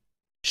boat.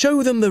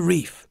 Show them the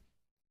reef.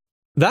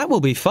 That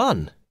will be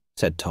fun,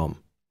 said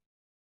Tom.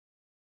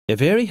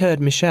 Iveri heard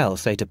Michelle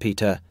say to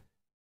Peter,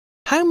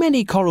 How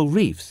many coral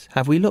reefs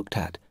have we looked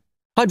at?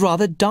 I'd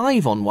rather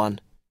dive on one.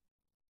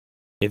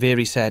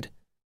 Iveri said,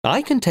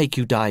 I can take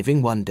you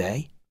diving one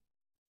day.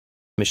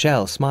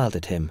 Michelle smiled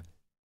at him.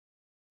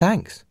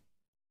 Thanks.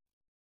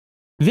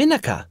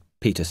 Vinaka,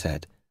 Peter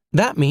said.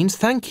 That means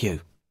thank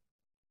you.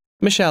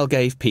 Michelle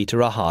gave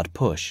Peter a hard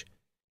push.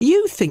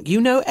 You think you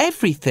know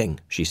everything,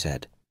 she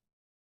said.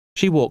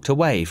 She walked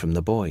away from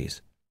the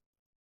boys.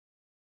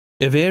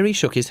 Iveri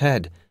shook his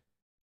head.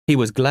 He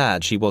was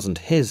glad she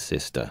wasn't his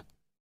sister.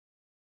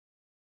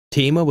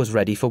 Tima was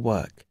ready for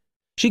work.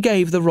 She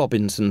gave the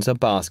Robinsons a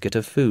basket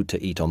of food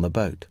to eat on the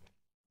boat.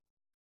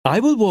 I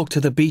will walk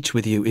to the beach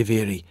with you,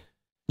 Iveri.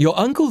 Your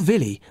Uncle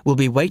Vili will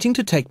be waiting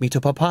to take me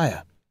to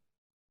Papaya.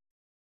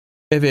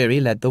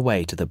 Iveri led the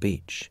way to the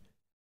beach.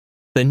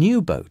 The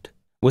new boat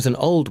was an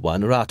old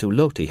one Ratu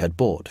Loti had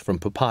bought from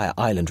Papaya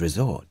Island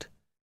Resort.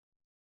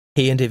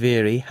 He and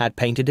Iveri had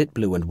painted it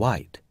blue and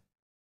white.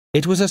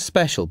 It was a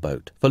special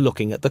boat for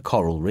looking at the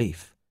coral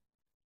reef.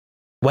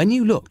 When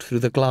you looked through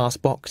the glass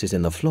boxes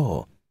in the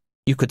floor,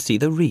 you could see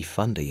the reef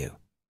under you.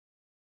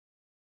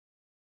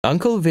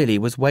 Uncle Vili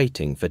was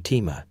waiting for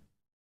Tima.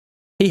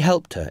 He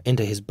helped her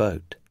into his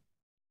boat.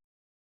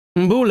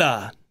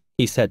 Mbula,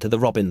 he said to the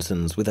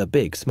Robinsons with a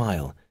big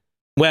smile.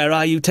 Where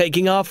are you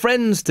taking our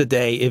friends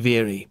today,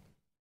 Iveri?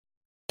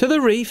 To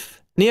the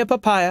reef, near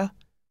Papaya.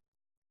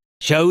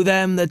 Show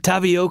them the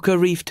Tapioca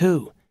Reef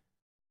too.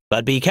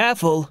 But be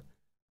careful.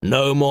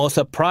 No more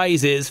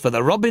surprises for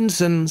the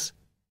Robinsons,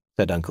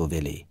 said Uncle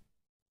Vili.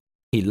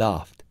 He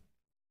laughed.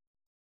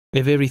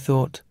 Iveri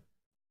thought,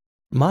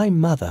 my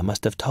mother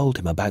must have told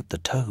him about the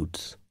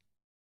toads.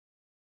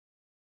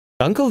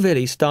 Uncle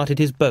Vili started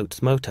his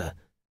boat's motor.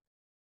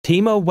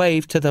 Tima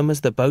waved to them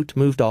as the boat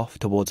moved off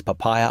towards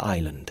Papaya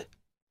Island.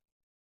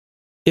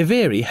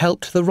 Iveri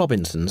helped the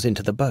Robinsons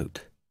into the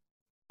boat.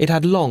 It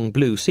had long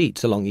blue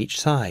seats along each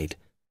side,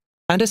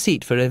 and a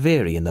seat for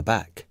Iveri in the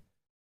back.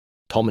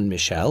 Tom and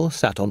Michelle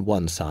sat on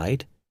one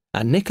side,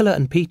 and Nicola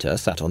and Peter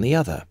sat on the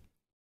other.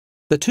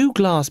 The two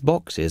glass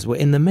boxes were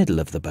in the middle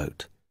of the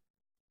boat.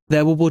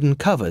 There were wooden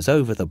covers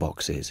over the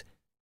boxes.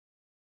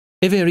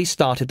 Iveri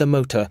started the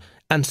motor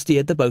and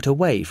steered the boat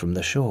away from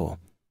the shore.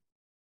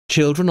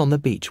 Children on the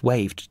beach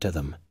waved to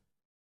them.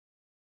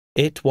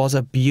 It was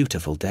a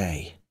beautiful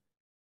day.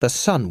 The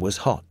sun was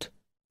hot.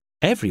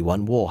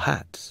 Everyone wore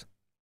hats.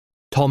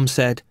 Tom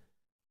said,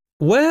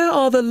 Where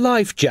are the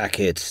life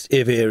jackets,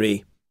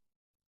 Iveri?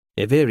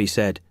 Iveri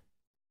said,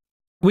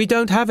 We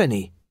don't have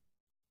any.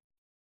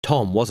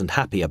 Tom wasn't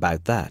happy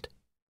about that.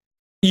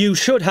 You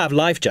should have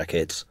life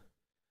jackets.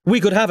 We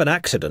could have an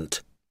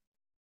accident.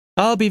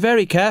 I'll be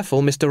very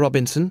careful, Mr.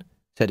 Robinson,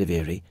 said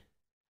Iveri,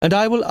 and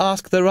I will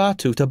ask the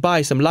Ratu to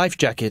buy some life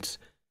jackets.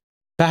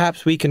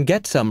 Perhaps we can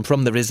get some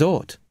from the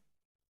resort.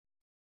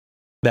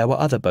 There were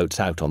other boats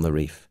out on the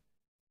reef.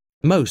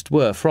 Most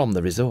were from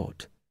the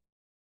resort.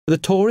 The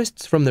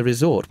tourists from the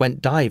resort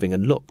went diving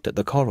and looked at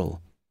the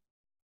coral.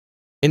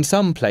 In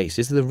some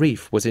places the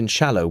reef was in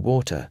shallow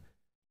water.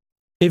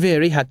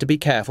 Iveri had to be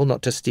careful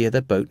not to steer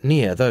the boat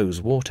near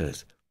those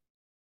waters.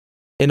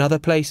 In other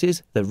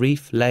places the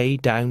reef lay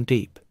down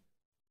deep.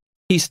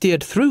 He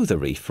steered through the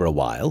reef for a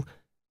while,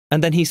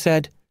 and then he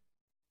said,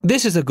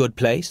 This is a good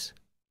place.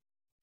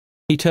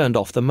 He turned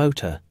off the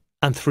motor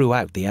and threw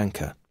out the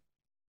anchor.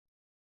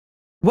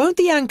 Won't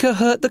the anchor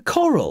hurt the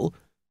coral?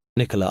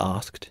 Nicola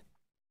asked.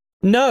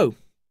 No,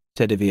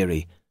 said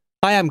Iveri.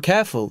 I am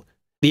careful.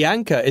 The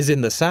anchor is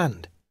in the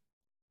sand.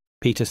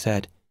 Peter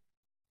said,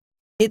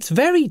 It's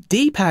very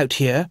deep out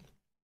here.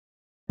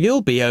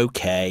 You'll be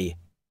okay,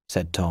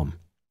 said Tom.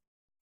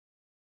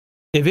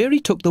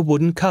 Iveri took the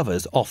wooden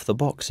covers off the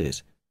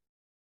boxes.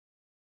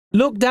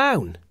 Look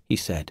down, he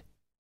said.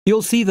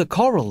 You'll see the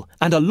coral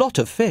and a lot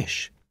of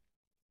fish.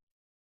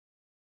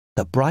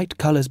 The bright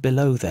colours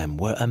below them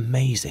were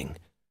amazing.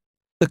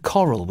 The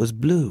coral was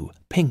blue,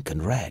 pink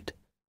and red.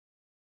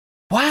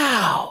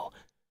 Wow!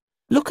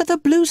 Look at the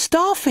blue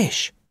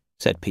starfish,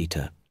 said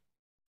Peter.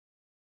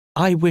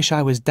 I wish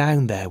I was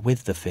down there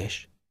with the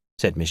fish,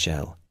 said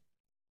Michelle.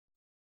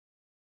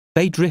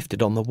 They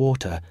drifted on the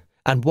water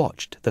and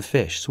watched the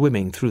fish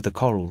swimming through the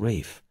coral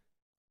reef.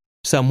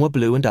 Some were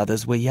blue and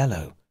others were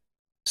yellow.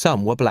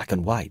 Some were black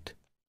and white.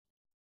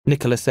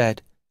 Nicola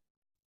said,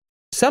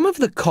 Some of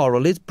the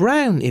coral is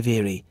brown,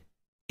 Iveri.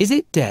 Is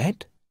it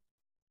dead?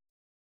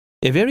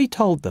 Iveri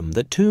told them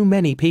that too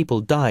many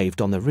people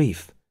dived on the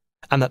reef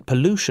and that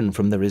pollution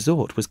from the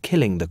resort was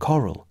killing the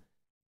coral.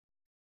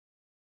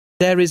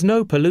 There is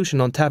no pollution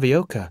on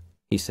Tapioca,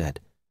 he said.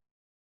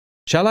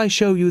 Shall I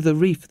show you the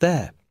reef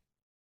there?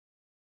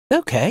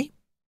 Okay,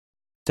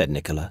 said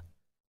Nicola.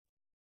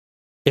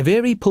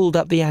 Iveri pulled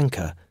up the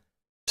anchor,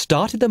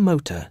 started the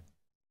motor,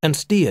 and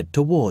steered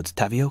towards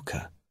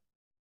Tapioca.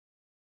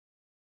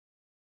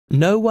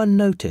 No one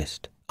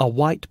noticed a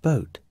white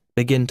boat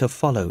begin to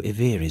follow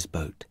Iveri's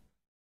boat.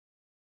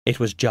 It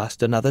was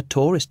just another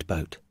tourist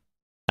boat,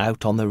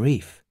 out on the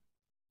reef.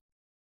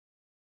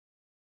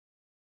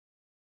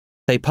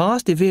 They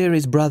passed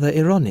Iveri's brother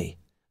Ironi,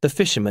 the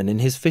fisherman in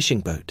his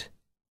fishing boat.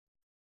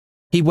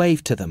 He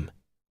waved to them.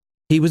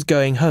 He was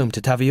going home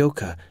to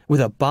Tavioca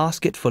with a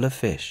basket full of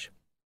fish.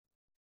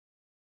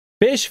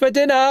 "Fish for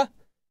dinner,"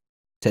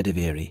 said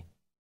Iveri.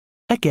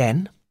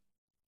 "Again,"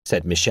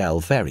 said Michel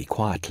very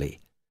quietly.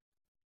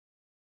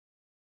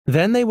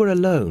 Then they were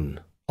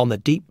alone on the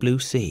deep blue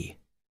sea.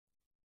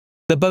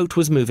 The boat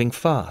was moving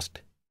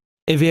fast.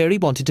 Iveri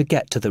wanted to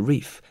get to the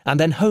reef and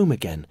then home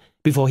again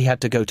before he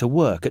had to go to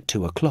work at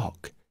 2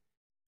 o'clock.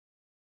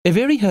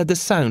 Iveri heard the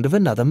sound of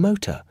another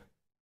motor.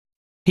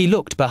 He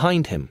looked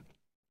behind him.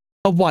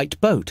 A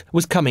white boat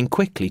was coming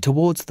quickly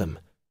towards them.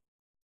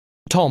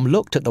 Tom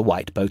looked at the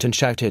white boat and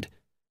shouted,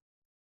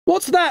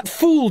 "What's that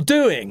fool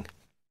doing?"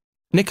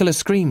 Nicholas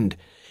screamed,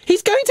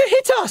 "He's going to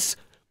hit us!"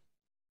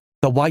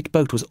 The white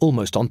boat was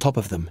almost on top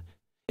of them.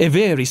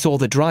 Iveri saw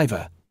the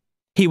driver.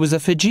 He was a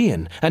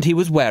Fijian and he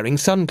was wearing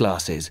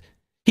sunglasses.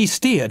 He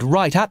steered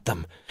right at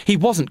them. He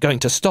wasn't going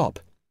to stop.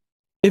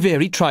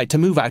 Iveri tried to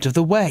move out of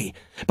the way,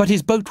 but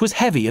his boat was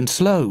heavy and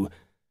slow.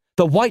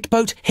 The white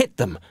boat hit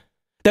them.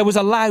 There was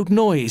a loud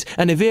noise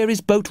and Iveri's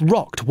boat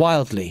rocked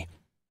wildly.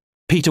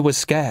 Peter was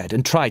scared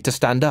and tried to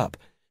stand up.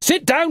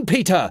 "Sit down,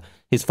 Peter!"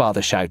 his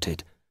father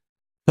shouted.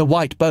 The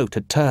white boat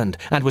had turned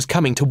and was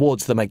coming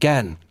towards them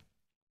again.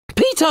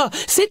 "Peter,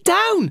 sit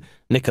down!"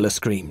 Nicholas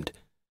screamed.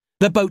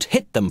 The boat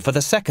hit them for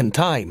the second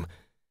time.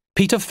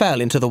 Peter fell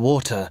into the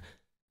water.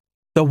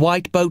 The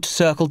white boat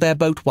circled their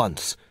boat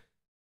once,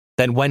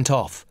 then went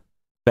off,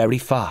 very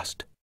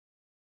fast.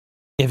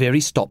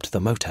 Iveri stopped the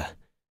motor.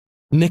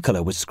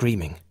 Nicola was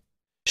screaming.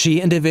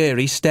 She and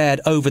Iveri stared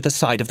over the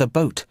side of the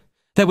boat.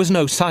 There was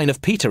no sign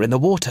of Peter in the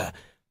water.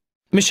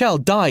 Michel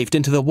dived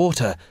into the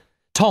water.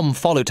 Tom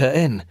followed her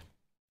in.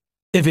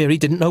 Iveri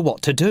didn't know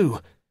what to do.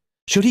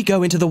 Should he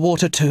go into the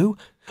water too,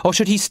 or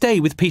should he stay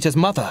with Peter's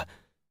mother?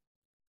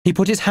 He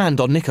put his hand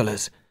on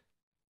Nicola's.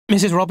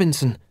 "Mrs.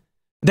 Robinson,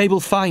 they will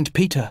find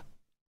Peter."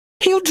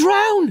 "He'll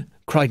drown!"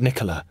 cried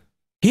Nicola.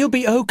 "He'll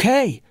be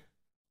okay."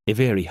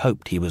 Iveri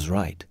hoped he was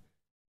right.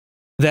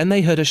 Then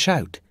they heard a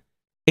shout.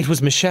 It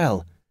was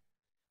Michel.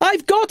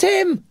 "I've got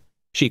him!"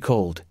 she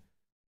called.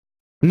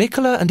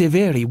 Nicola and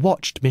Iveri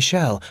watched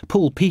Michel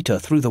pull Peter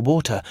through the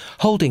water,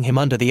 holding him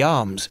under the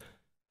arms.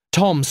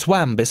 Tom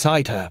swam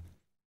beside her.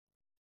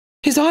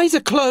 "His eyes are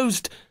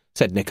closed,"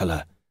 said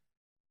Nicola.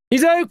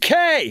 "He's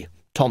okay,"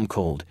 Tom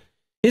called.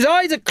 "His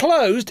eyes are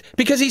closed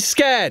because he's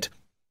scared."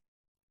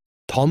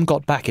 Tom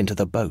got back into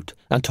the boat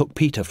and took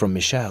Peter from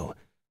Michel.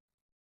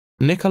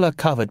 Nicola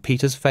covered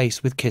Peter's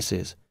face with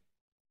kisses.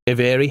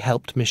 Iveri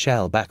helped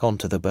Michel back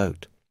onto the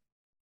boat.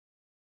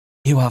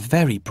 "You are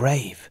very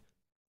brave,"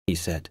 he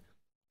said.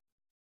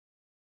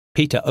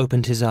 Peter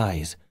opened his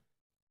eyes.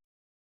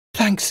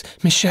 "Thanks,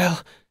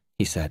 Michel,"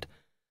 he said.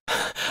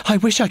 "I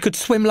wish I could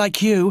swim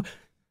like you.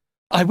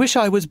 I wish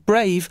I was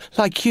brave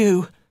like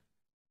you."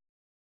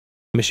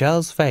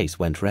 Michel's face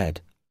went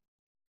red.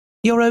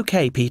 "You're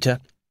okay, Peter.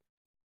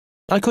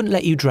 I couldn't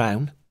let you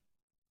drown."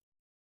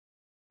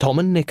 Tom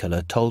and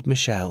Nicola told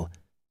Michel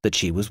that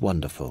she was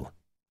wonderful.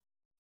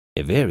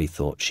 Iveri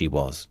thought she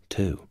was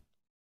too.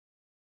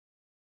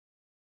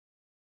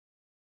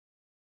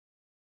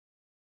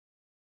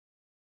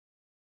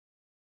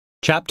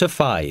 Chapter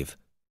 5.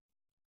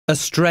 A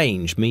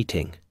Strange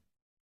Meeting.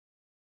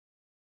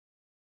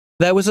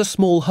 There was a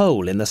small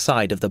hole in the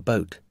side of the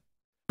boat,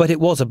 but it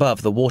was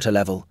above the water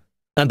level,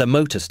 and the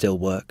motor still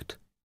worked.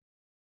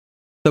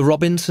 The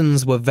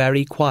Robinsons were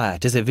very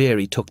quiet as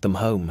Iveri took them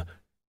home.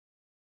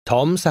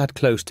 Tom sat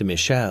close to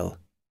Michel,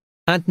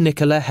 and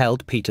Nicola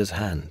held Peter's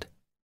hand.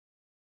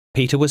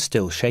 Peter was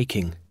still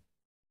shaking.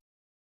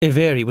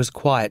 Iveri was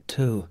quiet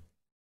too,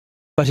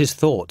 but his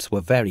thoughts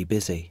were very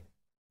busy.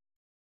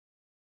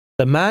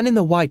 The man in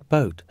the white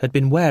boat had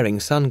been wearing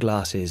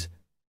sunglasses,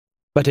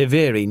 but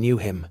Iveri knew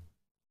him.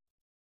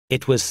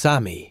 It was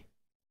Sami.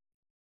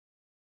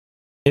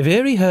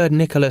 Iveri heard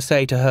Nicola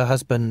say to her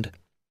husband,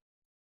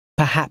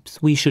 "Perhaps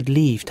we should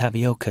leave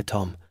Tavioca,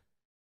 Tom.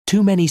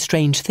 Too many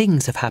strange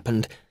things have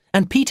happened,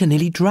 and Peter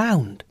nearly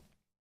drowned."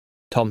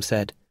 Tom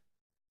said,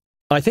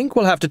 "I think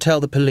we'll have to tell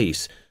the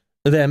police.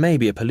 There may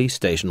be a police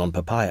station on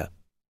Papaya."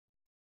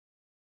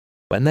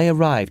 When they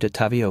arrived at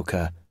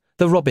Tavioca,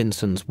 the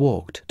Robinsons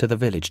walked to the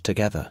village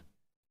together.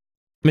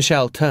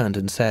 Michel turned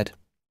and said,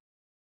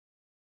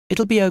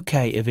 "It'll be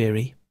okay,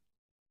 Iveri."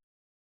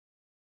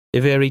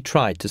 Iveri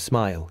tried to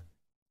smile,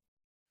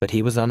 but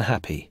he was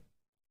unhappy.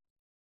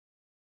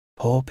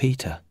 Poor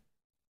Peter.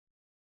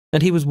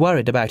 And he was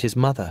worried about his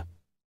mother.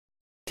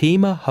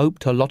 Tima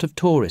hoped a lot of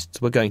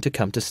tourists were going to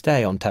come to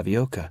stay on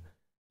Tavioca.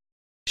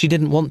 She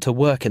didn't want to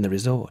work in the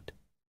resort.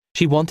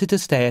 She wanted to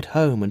stay at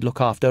home and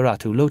look after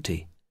Ratu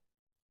Loti.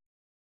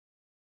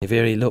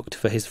 Iveri looked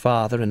for his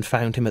father and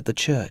found him at the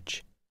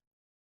church.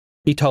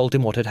 He told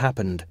him what had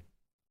happened.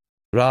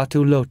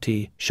 Ratu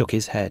Loti shook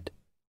his head.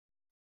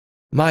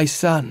 "My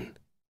son,"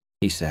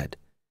 he said.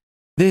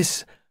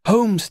 This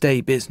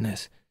homestay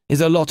business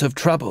is a lot of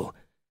trouble.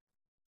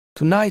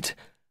 Tonight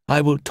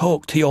I will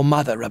talk to your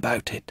mother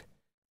about it,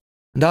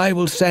 and I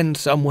will send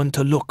someone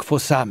to look for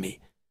Sami.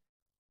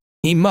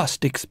 He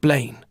must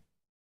explain.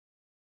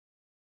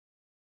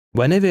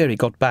 When Iveri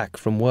got back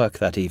from work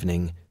that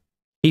evening,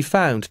 he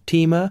found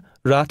Tima,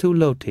 Ratu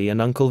Loti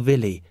and Uncle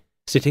Vili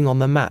sitting on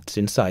the mats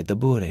inside the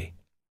buri.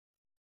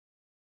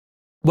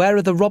 "Where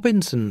are the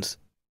Robinsons?"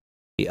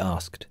 he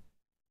asked.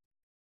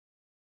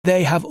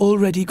 They have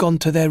already gone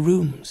to their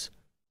rooms,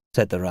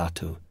 said the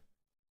Ratu.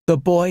 The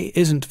boy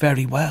isn't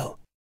very well.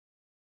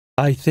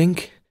 I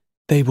think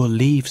they will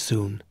leave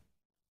soon,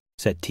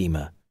 said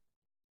Tima.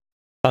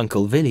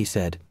 Uncle Vili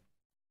said,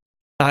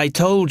 "I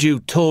told you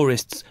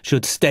tourists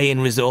should stay in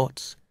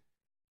resorts.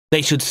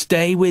 They should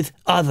stay with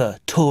other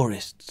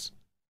tourists."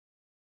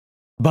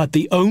 But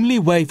the only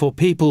way for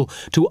people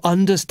to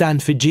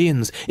understand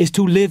Fijians is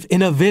to live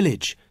in a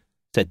village,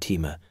 said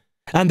Tima,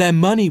 and their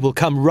money will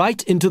come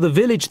right into the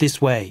village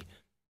this way.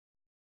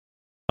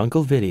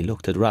 Uncle Vili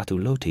looked at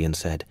Ratu Loti and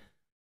said,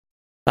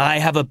 "I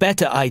have a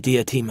better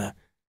idea, Tima.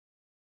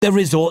 The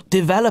resort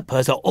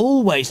developers are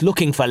always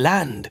looking for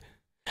land.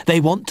 They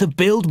want to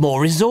build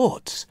more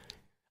resorts.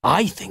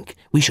 I think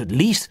we should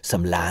lease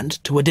some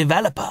land to a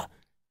developer.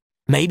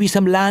 Maybe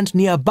some land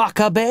near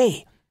Baka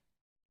Bay.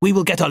 We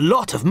will get a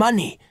lot of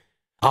money.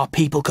 Our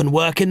people can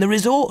work in the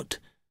resort.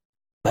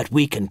 But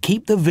we can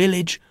keep the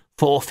village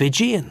for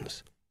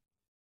Fijians."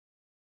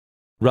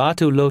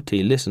 Ratu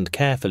Loti listened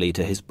carefully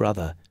to his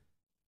brother.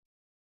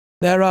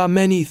 There are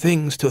many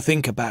things to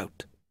think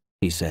about,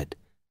 he said.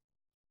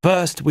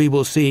 First, we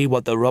will see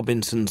what the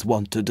Robinsons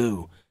want to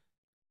do.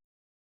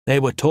 They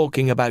were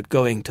talking about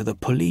going to the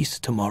police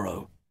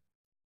tomorrow.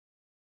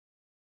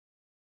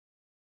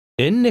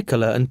 In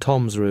Nicola and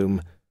Tom's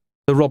room,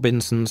 the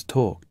Robinsons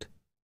talked.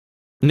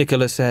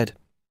 Nicola said,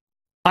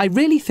 "I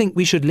really think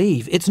we should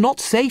leave. It's not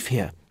safe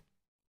here."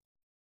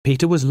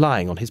 Peter was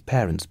lying on his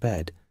parents'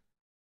 bed.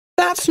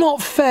 "That's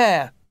not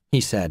fair,"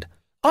 he said.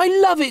 "I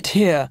love it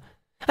here,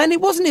 and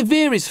it wasn't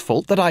Iveri's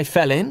fault that I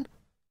fell in."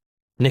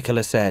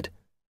 Nicola said,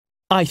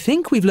 "I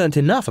think we've learnt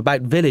enough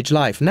about village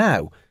life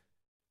now.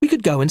 We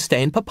could go and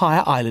stay in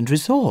Papaya Island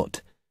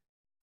Resort.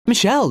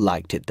 Michelle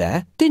liked it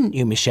there, didn't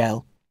you,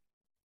 Michelle?"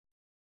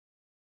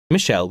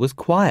 Michelle was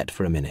quiet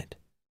for a minute.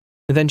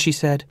 Then she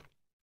said,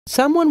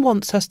 "Someone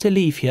wants us to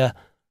leave here.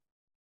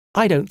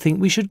 I don't think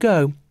we should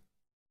go.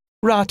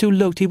 Ratu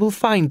Loti will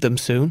find them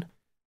soon.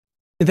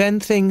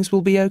 Then things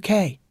will be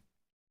okay."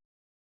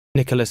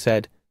 Nicola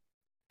said,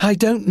 "I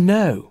don't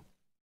know."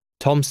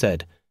 Tom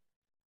said,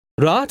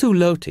 "Ratu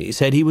Loti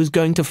said he was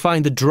going to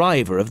find the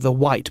driver of the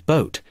white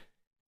boat.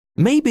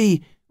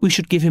 Maybe we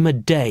should give him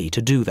a day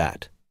to do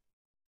that."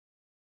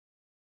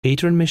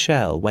 Peter and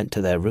Michelle went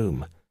to their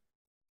room.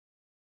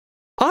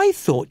 "I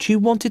thought you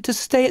wanted to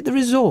stay at the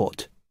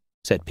resort,"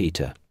 said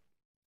Peter.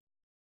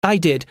 "I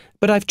did,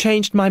 but I've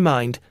changed my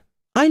mind.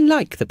 I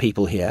like the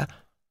people here.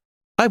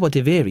 I want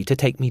Iveri to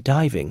take me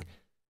diving,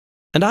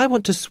 and I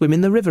want to swim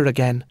in the river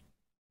again."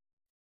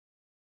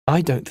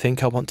 "I don't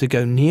think I want to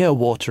go near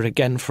water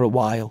again for a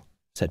while,"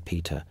 said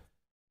Peter.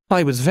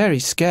 "I was very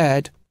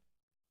scared."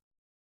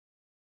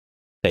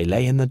 They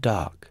lay in the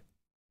dark,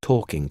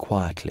 talking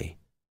quietly.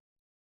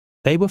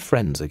 They were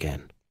friends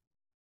again.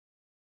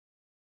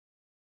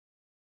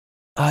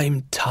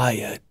 "I'm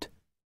tired,"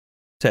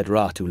 said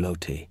Ratu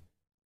Loti.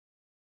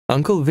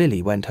 Uncle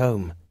Vili went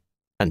home,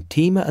 and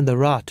Tima and the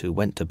Ratu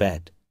went to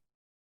bed.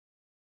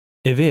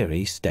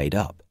 Iveri stayed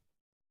up.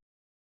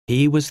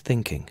 He was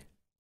thinking.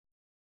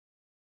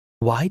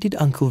 Why did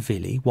Uncle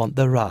Vili want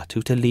the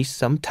Ratu to lease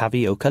some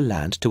tapioca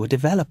land to a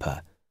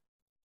developer?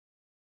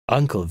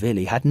 Uncle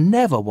Vili had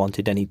never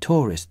wanted any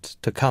tourists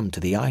to come to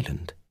the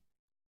island.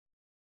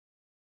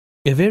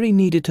 Iveri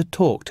needed to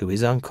talk to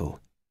his uncle.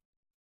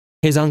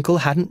 His uncle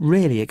hadn't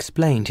really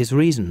explained his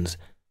reasons.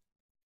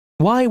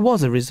 Why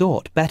was a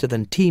resort better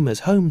than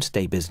Tima's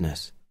homestay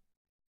business?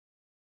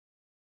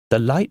 The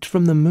light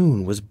from the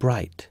moon was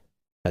bright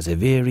as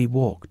Iveri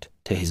walked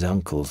to his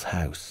uncle's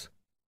house.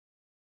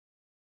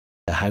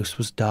 The house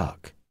was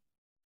dark.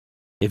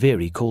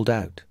 Iveri called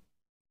out,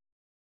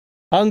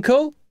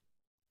 "Uncle?"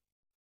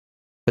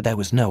 But there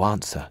was no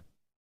answer.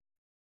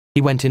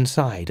 He went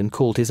inside and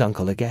called his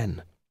uncle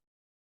again.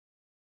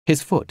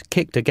 His foot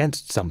kicked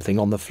against something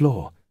on the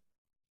floor.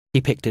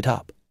 He picked it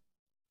up.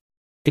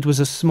 It was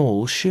a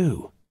small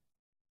shoe.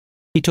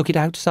 He took it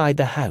outside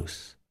the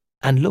house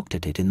and looked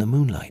at it in the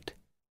moonlight.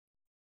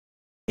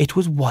 It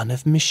was one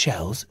of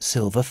Michelle's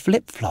silver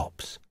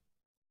flip-flops.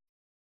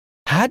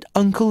 Had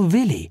Uncle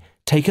Vili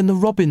taken the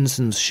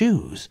Robinsons'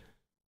 shoes?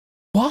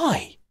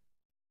 Why?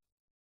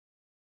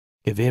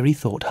 Iveri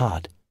thought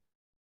hard.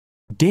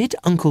 Did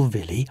Uncle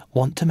Vili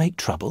want to make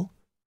trouble?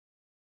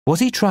 Was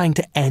he trying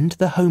to end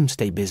the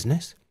homestay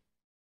business?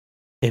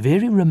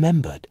 Iveri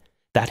remembered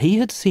that he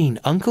had seen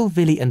Uncle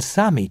Vili and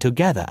Sami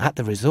together at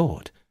the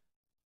resort.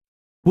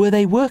 Were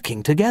they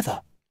working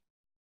together?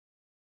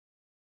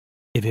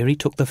 Iveri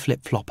took the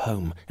flip-flop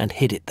home and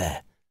hid it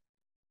there.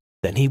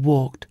 Then he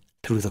walked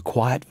through the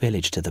quiet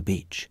village to the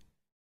beach.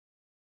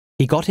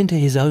 He got into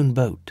his own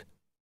boat,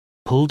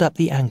 pulled up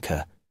the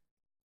anchor,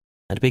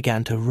 and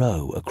began to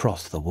row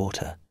across the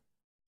water.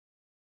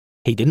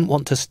 He didn't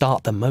want to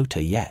start the motor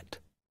yet.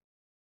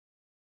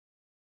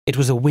 It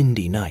was a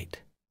windy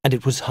night, and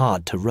it was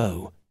hard to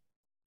row.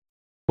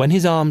 When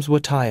his arms were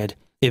tired,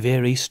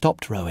 Iveri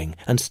stopped rowing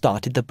and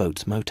started the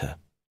boat's motor.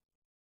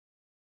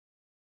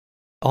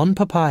 On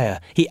Papaya,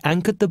 he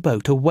anchored the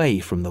boat away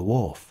from the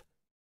wharf.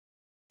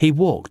 He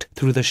walked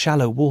through the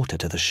shallow water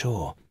to the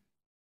shore.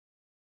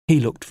 He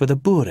looked for the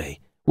bure,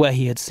 where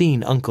he had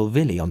seen Uncle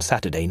Vili on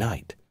Saturday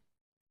night.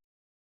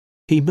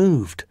 He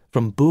moved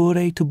from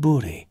bure to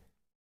bure.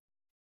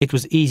 It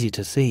was easy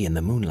to see in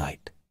the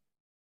moonlight.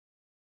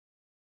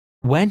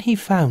 When he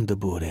found the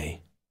bure,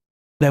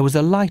 there was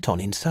a light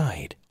on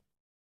inside.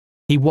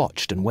 He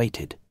watched and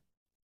waited.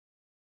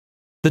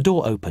 The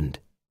door opened,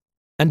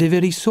 and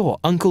Iveri saw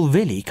Uncle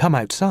Vili come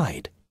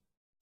outside.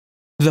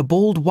 The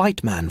bald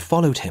white man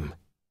followed him.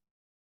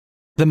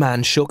 The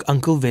man shook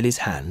Uncle Vili's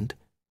hand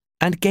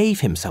and gave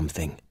him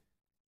something.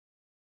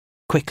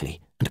 Quickly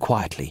and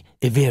quietly,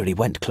 Iveri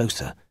went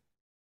closer.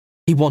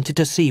 He wanted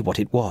to see what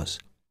it was.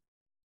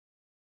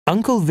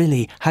 Uncle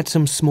Vili had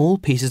some small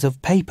pieces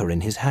of paper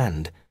in his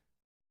hand.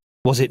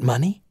 Was it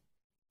money?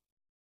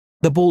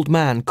 The bald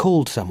man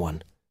called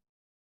someone.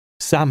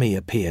 Sammy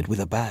appeared with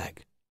a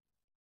bag.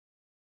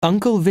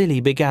 Uncle Vili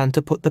began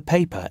to put the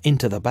paper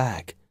into the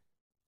bag.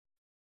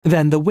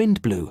 Then the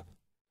wind blew,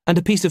 and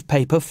a piece of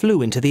paper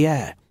flew into the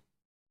air.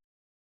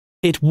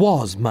 It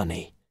was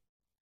money.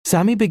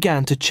 Sammy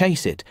began to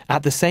chase it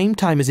at the same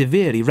time as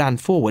Iveri ran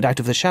forward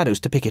out of the shadows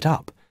to pick it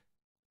up.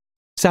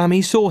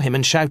 Sammy saw him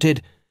and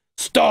shouted,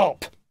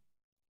 "Stop!"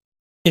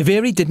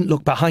 Iveri didn't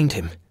look behind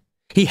him.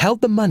 He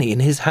held the money in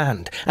his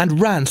hand and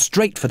ran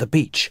straight for the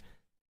beach.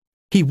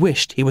 He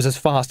wished he was as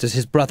fast as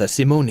his brother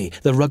Simone,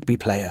 the rugby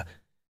player.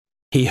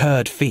 He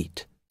heard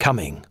feet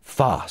coming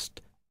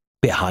fast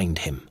behind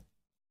him.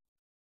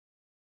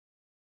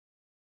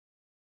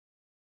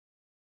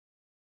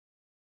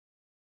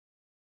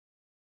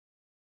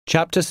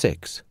 Chapter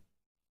 6.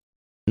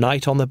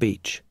 Night on the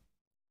Beach.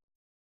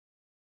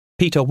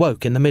 Peter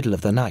woke in the middle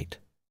of the night.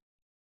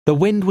 The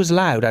wind was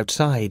loud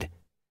outside,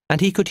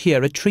 and he could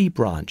hear a tree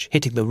branch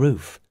hitting the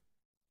roof.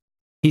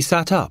 He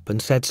sat up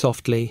and said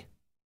softly,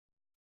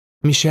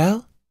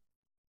 "Michelle?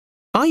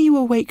 Are you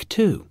awake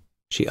too?"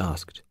 she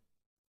asked.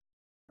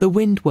 "The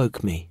wind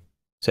woke me,"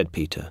 said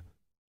Peter.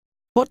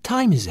 "What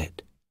time is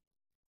it?"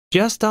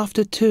 "Just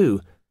after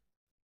 2.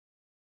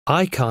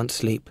 "I can't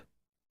sleep,"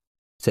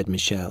 said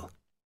Michelle.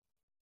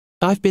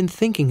 "I've been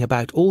thinking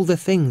about all the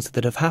things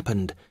that have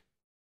happened.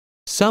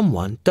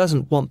 Someone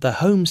doesn't want the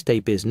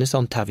homestay business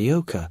on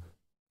Tavioca."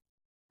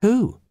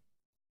 "Who?"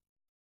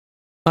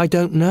 "I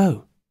don't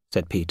know,"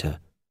 said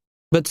Peter,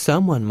 "but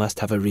someone must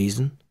have a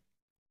reason."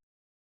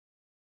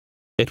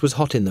 It was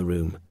hot in the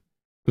room.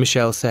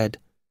 Michelle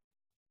said,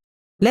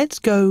 "Let's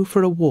go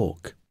for a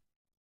walk."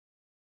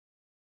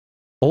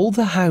 All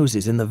the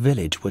houses in the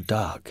village were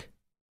dark,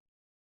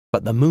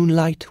 but the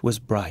moonlight was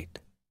bright.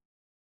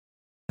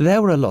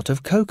 There were a lot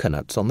of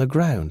coconuts on the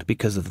ground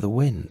because of the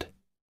wind.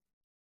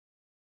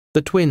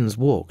 The twins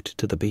walked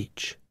to the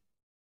beach.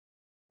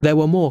 There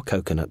were more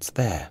coconuts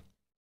there.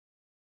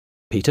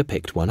 Peter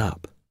picked one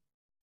up.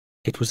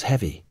 It was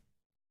heavy.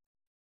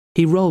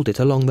 He rolled it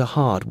along the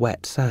hard,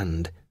 wet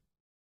sand.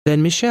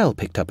 Then Michelle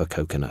picked up a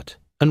coconut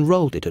and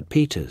rolled it at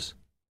Peter's.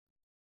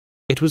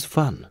 It was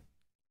fun.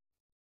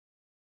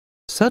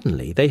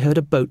 Suddenly they heard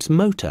a boat's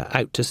motor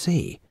out to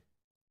sea.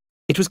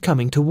 It was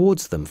coming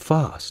towards them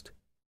fast.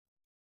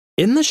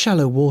 In the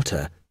shallow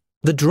water,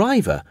 the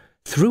driver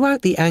threw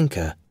out the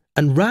anchor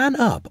and ran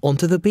up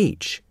onto the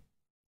beach.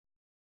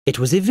 It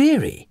was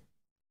Iveri.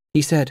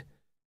 He said,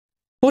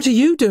 "What are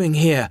you doing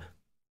here?"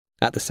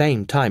 at the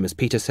same time as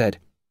Peter said,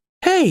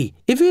 "Hey,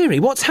 Iveri,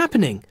 what's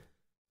happening?"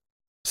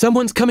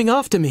 "Someone's coming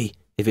after me,"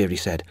 Iveri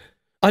said.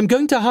 "I'm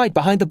going to hide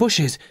behind the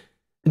bushes.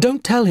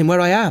 Don't tell him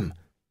where I am."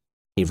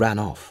 He ran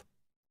off.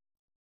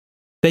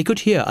 They could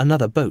hear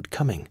another boat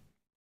coming.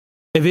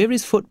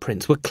 Iveri's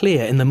footprints were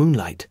clear in the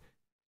moonlight.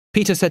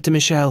 Peter said to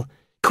Michelle,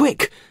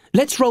 "Quick,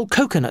 let's roll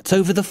coconuts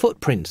over the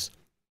footprints."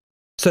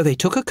 So they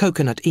took a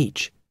coconut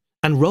each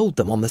and rolled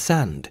them on the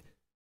sand.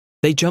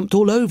 They jumped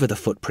all over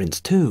the footprints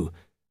too.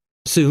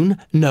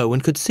 Soon no one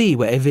could see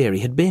where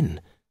Iveri had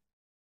been.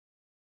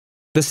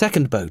 The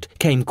second boat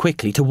came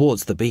quickly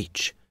towards the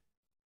beach.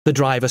 The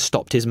driver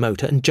stopped his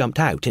motor and jumped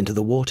out into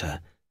the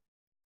water.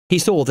 He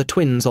saw the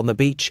twins on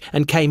the beach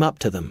and came up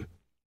to them.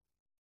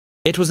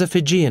 It was a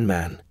Fijian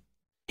man.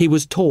 He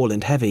was tall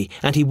and heavy,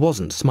 and he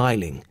wasn't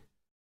smiling.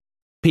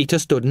 Peter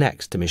stood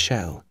next to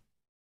Michelle.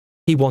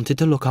 He wanted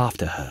to look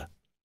after her.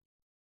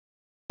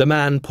 The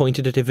man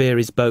pointed at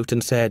Iveri's boat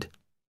and said,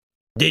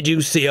 "Did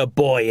you see a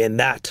boy in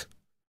that?"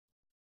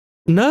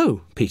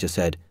 "No," Peter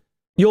said.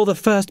 "You're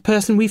the first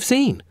person we've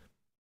seen."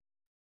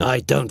 "I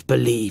don't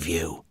believe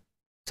you,"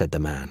 said the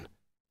man.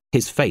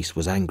 His face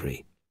was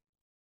angry.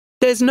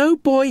 "There's no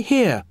boy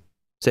here,"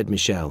 said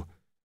Michelle.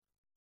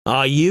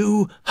 "Are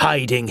you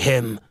hiding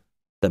him?"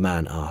 the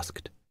man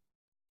asked.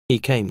 He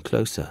came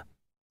closer.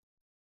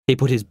 He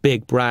put his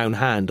big brown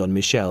hand on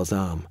Michelle's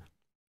arm.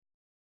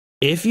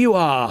 "If you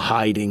are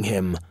hiding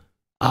him,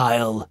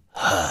 I'll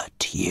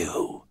hurt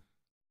you."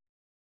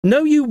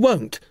 "No, you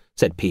won't,"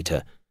 said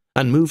Peter,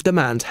 and moved the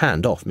man's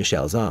hand off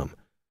Michelle's arm.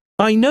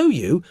 "I know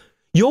you.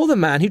 You're the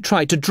man who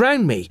tried to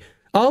drown me.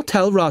 I'll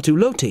tell Ratu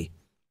Loti."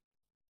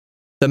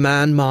 The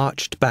man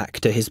marched back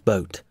to his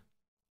boat.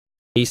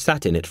 He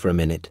sat in it for a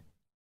minute,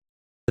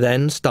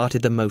 then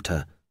started the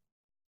motor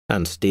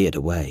and steered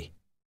away.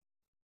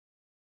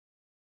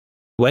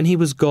 When he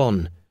was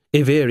gone,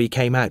 Iveri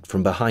came out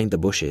from behind the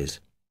bushes.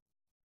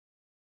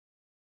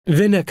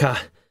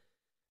 "Vinica,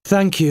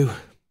 thank you,"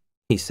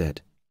 he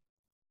said.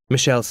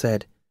 Michelle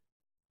said,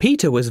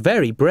 "Peter was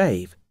very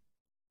brave.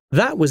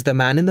 That was the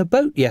man in the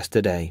boat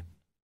yesterday."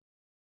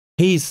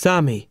 "He's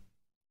Sami,"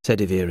 said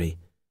Iveri.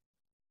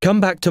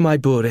 "Come back to my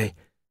bure.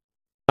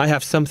 I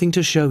have something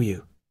to show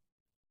you."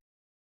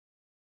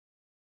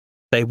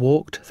 They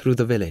walked through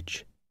the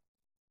village.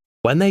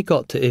 When they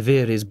got to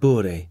Iveri's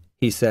bure,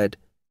 he said,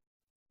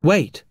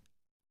 "Wait,"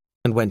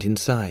 and went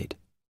inside.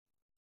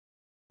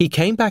 He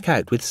came back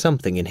out with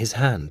something in his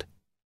hand.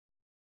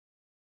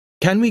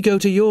 "Can we go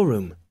to your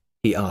room?"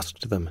 he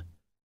asked them.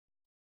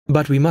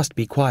 "But we must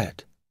be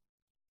quiet."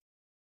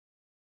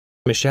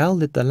 Michelle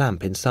lit the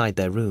lamp inside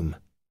their room.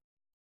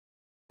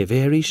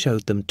 Iveri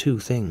showed them two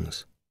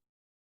things.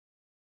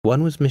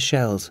 One was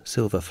Michelle's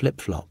silver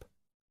flip-flop,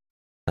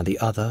 and the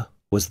other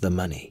was the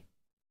money.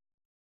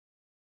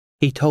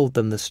 He told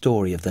them the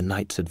story of the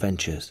night's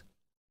adventures.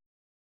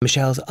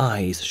 Michelle's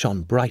eyes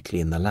shone brightly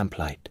in the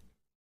lamplight.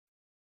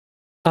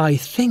 "I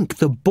think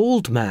the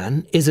bald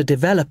man is a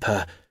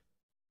developer.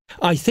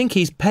 I think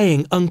he's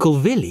paying Uncle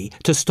Vili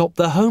to stop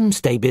the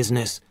homestay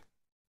business,"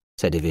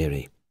 said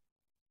Iveri.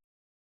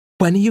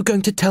 "When are you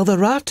going to tell the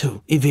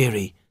Ratu,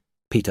 Iveri?"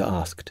 Peter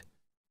asked.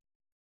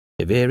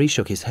 Iveri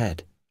shook his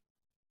head.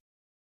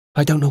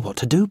 "I don't know what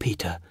to do,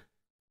 Peter.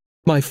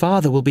 My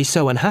father will be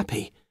so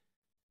unhappy.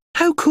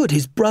 How could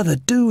his brother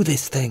do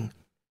this thing?"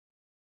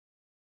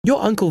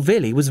 "Your Uncle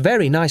Vili was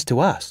very nice to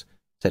us,"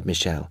 said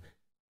Michelle.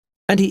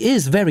 "And he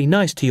is very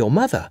nice to your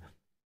mother.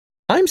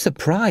 I'm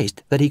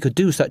surprised that he could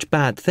do such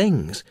bad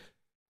things.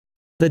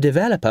 The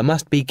developer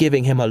must be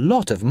giving him a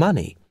lot of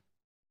money."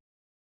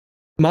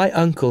 "My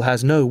uncle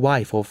has no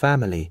wife or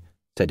family,"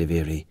 said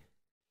Iveri.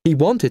 "He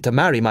wanted to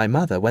marry my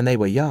mother when they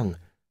were young.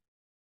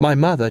 My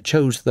mother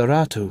chose the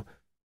Ratu.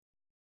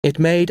 It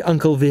made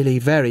Uncle Vili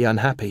very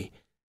unhappy.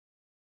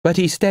 But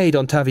he stayed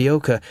on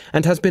Tavioka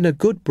and has been a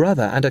good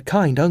brother and a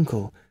kind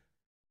uncle.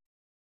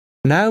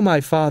 Now my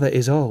father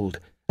is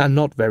old and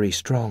not very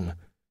strong.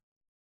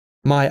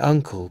 My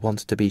uncle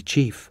wants to be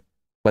chief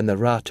when the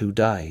Ratu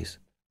dies."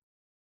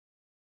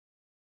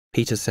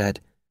 Peter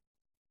said,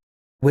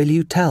 "Will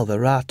you tell the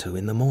Ratu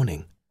in the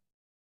morning?"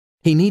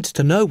 "He needs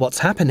to know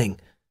what's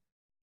happening."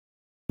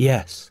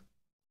 "Yes,"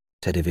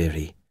 said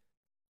Iveri.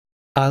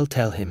 "I'll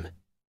tell him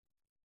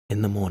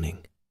in the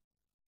morning."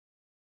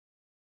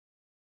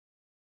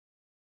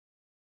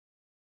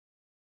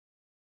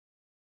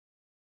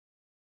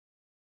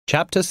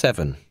 Chapter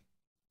 7.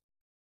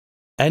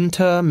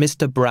 Enter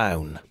Mr.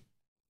 Brown.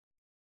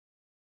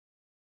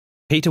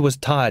 Peter was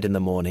tired in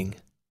the morning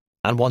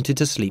and wanted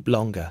to sleep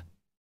longer.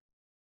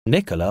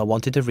 Nicola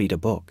wanted to read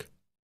a book.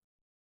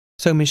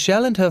 So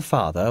Michelle and her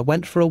father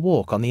went for a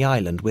walk on the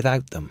island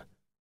without them.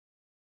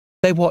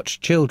 They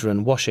watched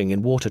children washing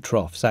in water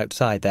troughs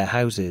outside their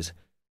houses.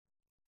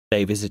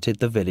 They visited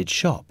the village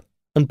shop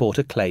and bought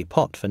a clay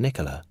pot for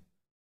Nicola.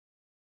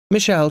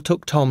 Michelle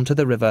took Tom to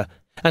the river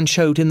and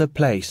showed him the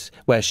place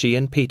where she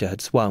and Peter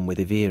had swum with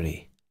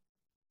Iveri.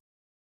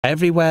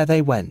 Everywhere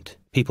they went,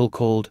 people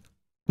called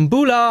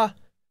 "Mbula!"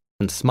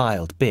 and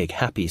smiled big,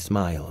 happy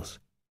smiles.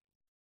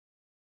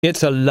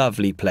 "It's a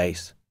lovely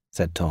place,"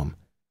 said Tom.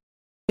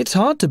 "It's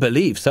hard to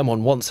believe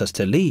someone wants us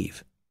to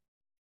leave."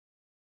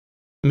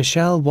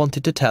 Michelle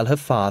wanted to tell her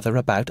father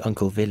about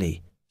Uncle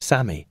Vili,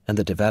 Sami, and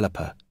the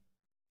developer.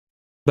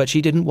 But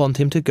she didn't want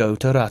him to go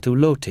to Ratu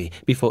Loti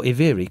before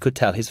Iveri could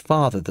tell his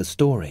father the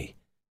story.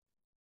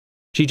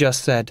 She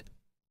just said,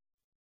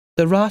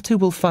 "The Ratu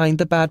will find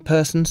the bad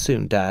person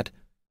soon, Dad.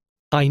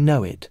 I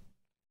know it."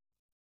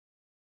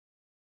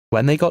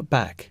 When they got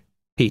back,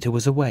 Peter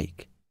was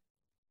awake.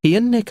 He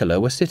and Nicola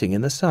were sitting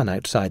in the sun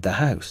outside the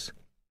house.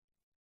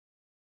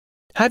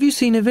 "Have you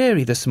seen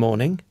Iveri this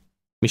morning?"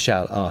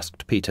 Michelle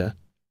asked Peter.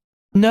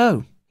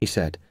 "No," he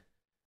said.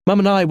 "Mum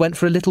and I went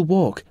for a little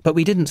walk, but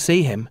we didn't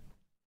see him."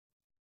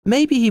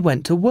 "Maybe he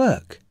went to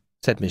work,"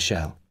 said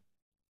Michelle.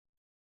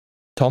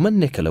 Tom and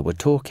Nicola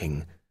were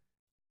talking.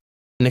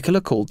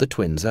 Nicola called the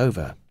twins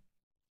over.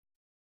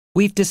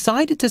 "We've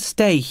decided to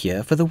stay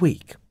here for the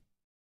week."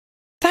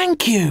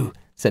 "Thank you,"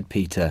 said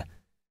Peter.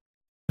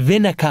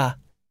 "Vinica,"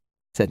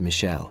 said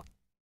Michelle.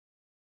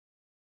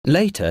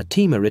 Later,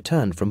 Tima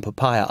returned from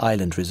Papaya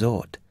Island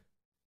Resort.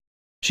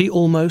 She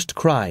almost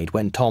cried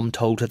when Tom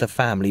told her the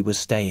family was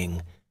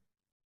staying.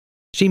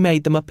 She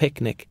made them a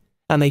picnic,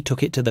 and they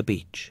took it to the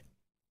beach.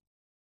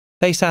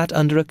 They sat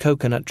under a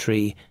coconut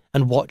tree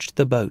and watched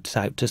the boats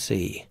out to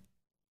sea.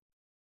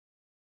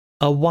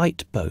 A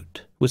white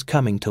boat was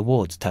coming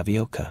towards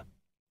Tavioca.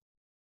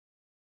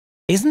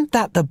 "Isn't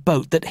that the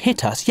boat that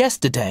hit us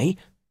yesterday?"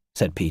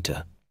 said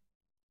Peter.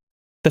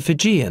 The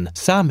Fijian,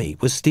 Sami,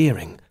 was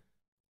steering.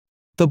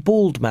 The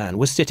bald man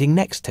was sitting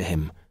next to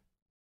him.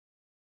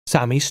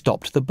 Sami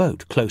stopped the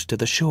boat close to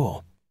the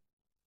shore.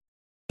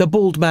 The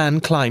bald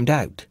man climbed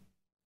out.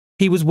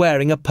 He was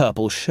wearing a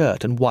purple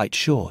shirt and white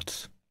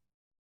shorts.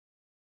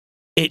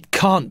 "It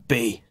can't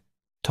be,"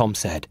 Tom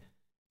said.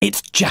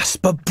 "It's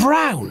Jasper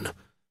Brown."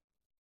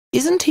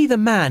 "Isn't he the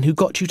man who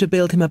got you to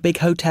build him a big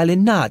hotel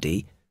in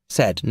Nadi?"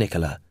 said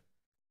Nicola.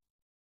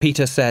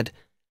 Peter said,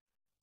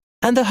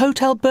 "And the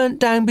hotel burnt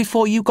down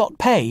before you got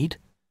paid?"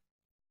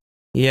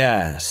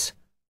 "Yes,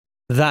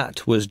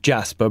 that was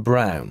Jasper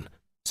Brown,"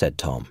 said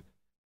Tom.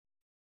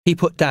 He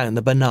put down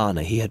the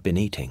banana he had been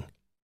eating.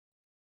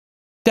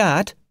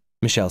 "Dad,"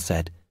 Michelle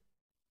said,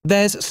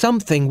 "there's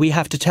something we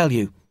have to tell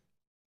you."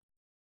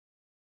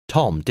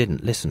 Tom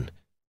didn't listen.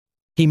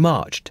 He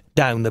marched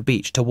down the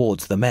beach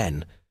towards the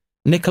men.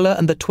 Nicola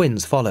and the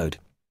twins followed.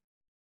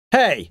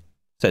 "Hey,"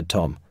 said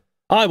Tom,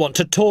 "I want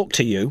to talk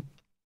to you."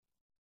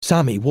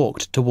 Sami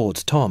walked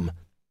towards Tom.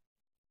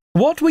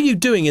 "What were you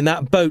doing in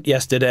that boat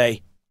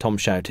yesterday?" Tom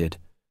shouted.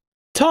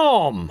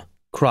 "Tom!"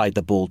 cried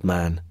the bald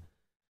man.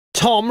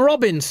 "Tom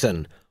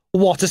Robinson!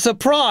 What a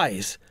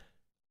surprise!"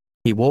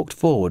 He walked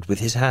forward with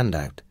his hand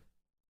out.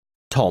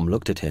 Tom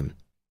looked at him.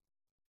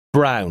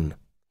 "Brown,"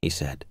 he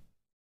said.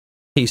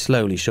 He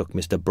slowly shook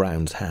Mr.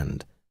 Brown's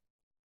hand.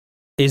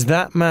 "Is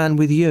that man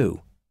with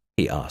you?"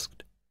 he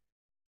asked.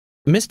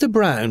 Mr.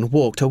 Brown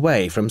walked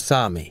away from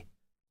Sami.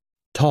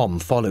 Tom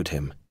followed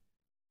him.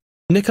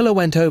 Nicola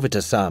went over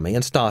to Sami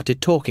and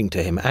started talking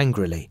to him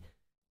angrily.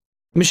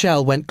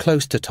 Michelle went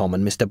close to Tom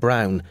and Mr.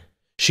 Brown.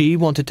 She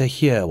wanted to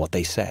hear what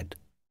they said.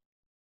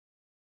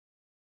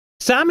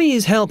 "Sami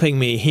is helping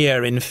me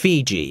here in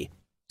Fiji,"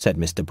 said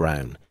Mr.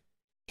 Brown.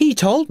 "He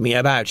told me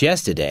about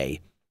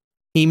yesterday.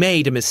 He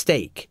made a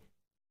mistake.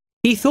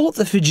 He thought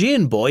the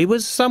Fijian boy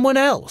was someone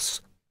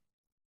else."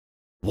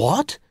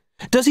 "What?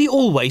 Does he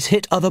always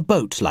hit other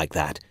boats like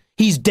that?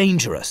 He's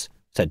dangerous,"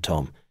 said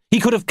Tom. "He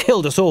could have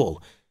killed us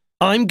all.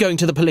 I'm going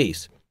to the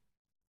police."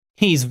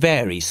 "He's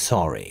very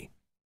sorry,"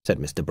 said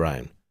Mr.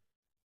 Brown.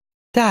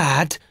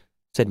 "Dad,"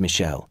 said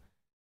Michelle.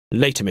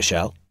 "Later,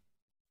 Michelle."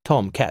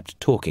 Tom kept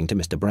talking to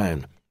Mr.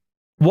 Brown.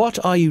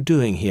 "What are you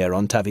doing here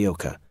on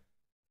Tavioca?"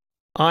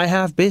 "I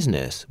have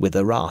business with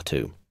the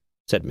Ratu,"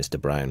 said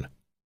Mr. Brown.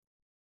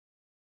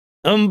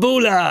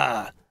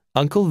 "Umbula!"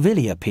 Uncle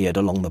Villy appeared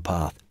along the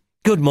path.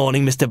 "Good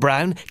morning, Mr.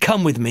 Brown.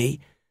 Come with me.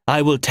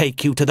 I will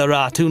take you to the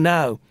Ratu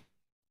now."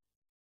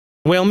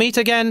 "We'll meet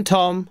again,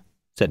 Tom,"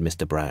 said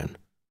Mr. Brown.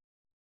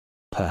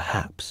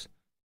 "Perhaps,"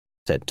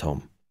 said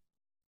Tom.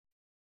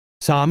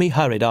 Sami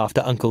hurried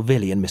after Uncle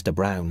Villy and Mr.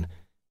 Brown.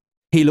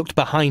 He looked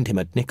behind him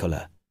at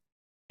Nicola.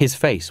 His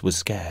face was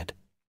scared.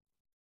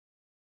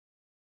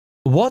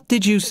 "What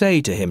did you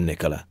say to him,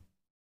 Nicola?"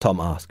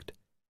 Tom asked.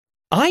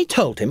 "I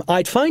told him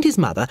I'd find his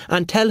mother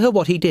and tell her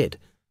what he did,"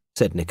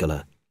 said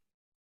Nicola.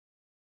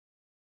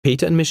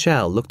 Peter and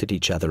Michelle looked at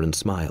each other and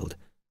smiled.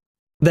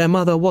 Their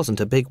mother wasn't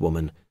a big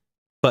woman,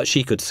 but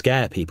she could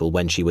scare people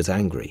when she was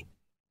angry.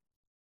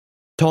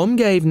 Tom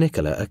gave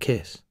Nicola a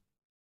kiss.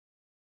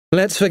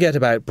 "Let's forget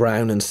about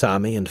Brown and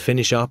Sami and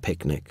finish our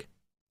picnic."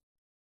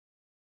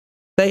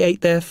 They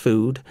ate their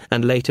food,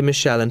 and later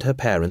Michelle and her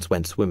parents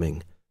went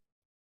swimming.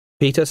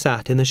 Peter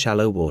sat in the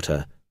shallow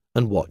water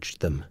and watched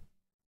them.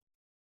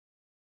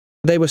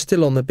 They were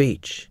still on the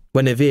beach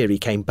when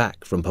Iviri came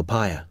back from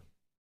Papaya.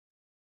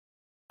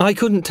 "I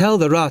couldn't tell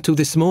the Ratu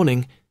this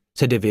morning,"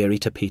 said Iviri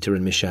to Peter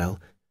and Michelle.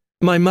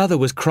 "My mother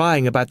was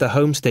crying about the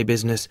homestay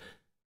business.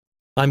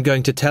 I'm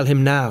going to tell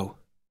him now."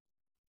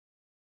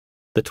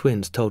 The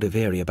twins told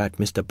Iviri about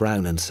Mr.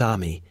 Brown and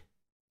Sami.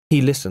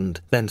 He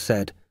listened, then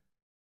said,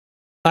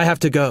 "I have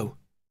to go,"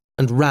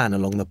 and ran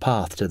along the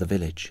path to the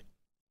village.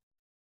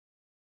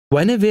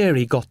 When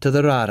Iviri got to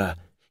the Rara,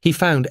 he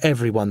found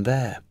everyone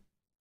there.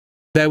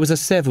 There was a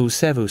Sevu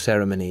Sevu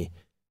ceremony.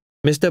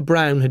 Mr.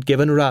 Brown had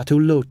given Ratu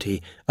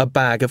Loti a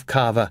bag of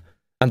kava,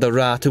 and the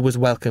Ratu was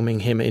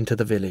welcoming him into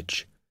the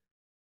village.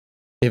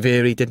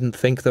 Iviri didn't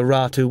think the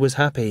Ratu was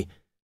happy,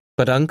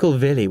 but Uncle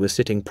Villy was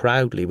sitting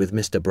proudly with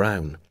Mr.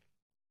 Brown.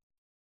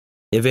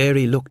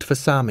 Iviri looked for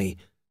Sami,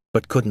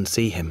 but couldn't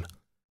see him.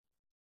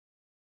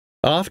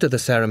 After the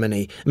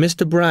ceremony,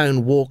 Mr.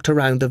 Brown walked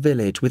around the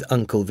village with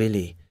Uncle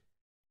Villy.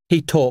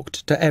 He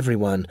talked to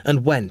everyone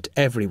and went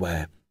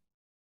everywhere.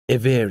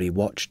 Iviri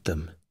watched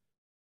them.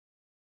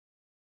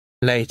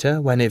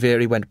 Later, when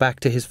Iviri went back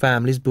to his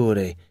family's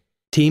bure,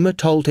 Tima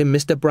told him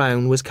Mr.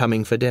 Brown was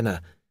coming for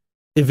dinner.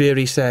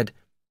 Iviri said,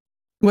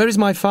 "Where is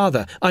my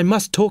father? I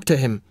must talk to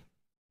him."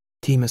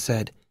 Tima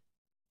said,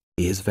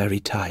 "He is very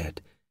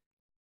tired.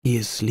 He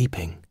is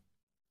sleeping."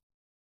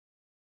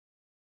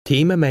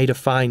 Tima made a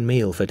fine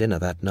meal for dinner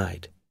that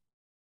night.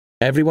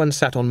 Everyone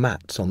sat on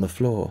mats on the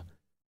floor.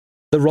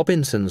 The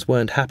Robinsons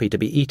weren't happy to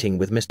be eating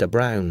with Mr.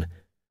 Brown,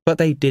 but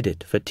they did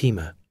it for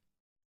Tima.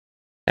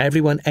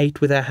 Everyone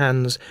ate with their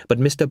hands, but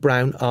Mr.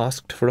 Brown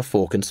asked for a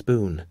fork and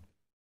spoon.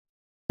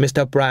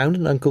 Mr. Brown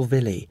and Uncle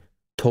Villy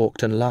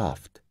talked and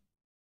laughed.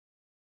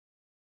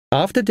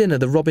 After dinner,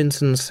 the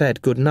Robinsons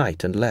said good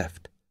night and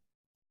left.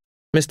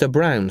 Mr.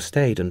 Brown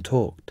stayed and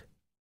talked.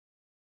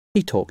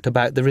 He talked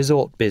about the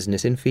resort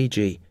business in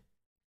Fiji.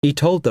 He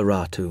told the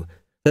Ratu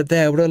that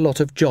there were a lot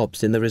of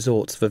jobs in the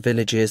resorts for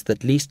villages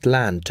that leased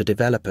land to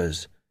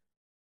developers.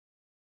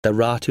 The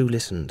Ratu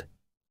listened.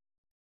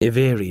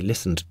 Iveri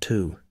listened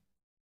too.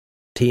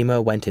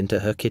 Tima went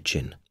into her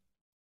kitchen.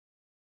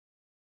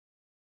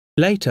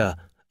 Later,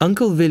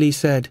 Uncle Villy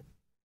said,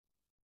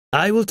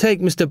 "I will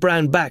take Mr.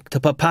 Brown back to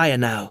Papaya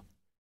now."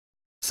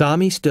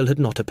 Sami still had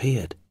not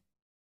appeared.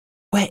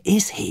 "Where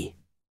is he?"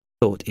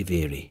 thought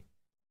Iveri.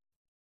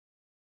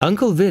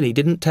 Uncle Villy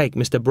didn't take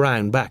Mr.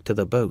 Brown back to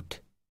the boat.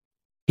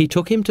 He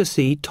took him to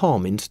see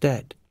Tom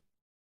instead.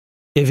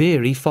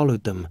 Iveri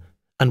followed them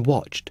and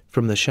watched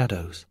from the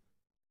shadows.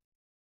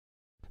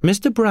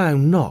 Mr.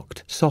 Brown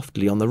knocked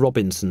softly on the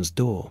Robinsons'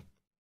 door.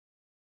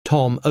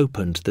 Tom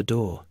opened the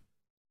door.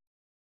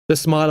 The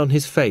smile on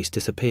his face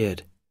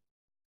disappeared.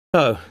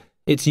 "Oh,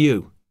 it's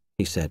you,"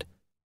 he said.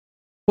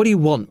 "What do you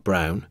want,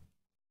 Brown?"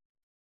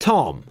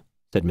 "Tom,"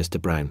 said Mr.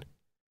 Brown,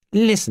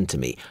 "listen to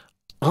me.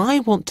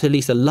 I want to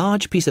lease a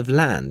large piece of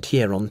land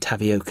here on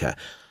Tavioca.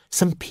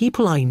 Some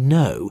people I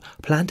know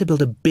plan to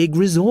build a big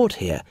resort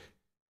here.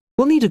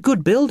 We'll need a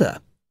good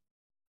builder.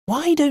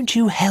 Why don't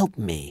you help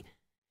me?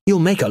 You'll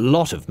make a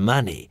lot of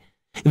money.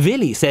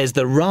 Villy says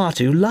the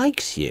Ratu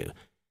likes you.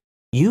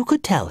 You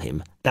could tell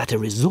him that a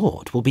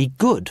resort will be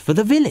good for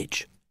the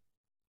village."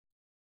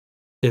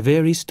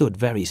 Iveri stood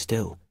very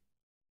still.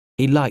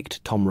 He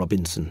liked Tom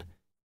Robinson.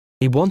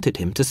 He wanted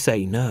him to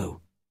say no.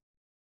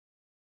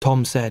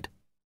 Tom said,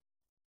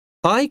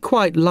 "I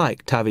quite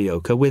like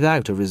Tavioca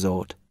without a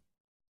resort."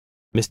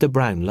 Mr.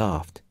 Brown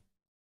laughed.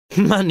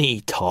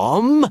 "Money,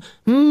 Tom,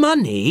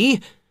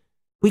 money?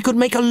 We could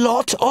make a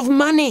lot of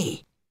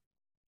money."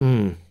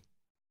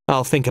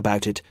 I'll think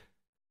about it.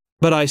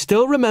 But I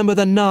still remember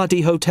the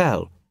Nadi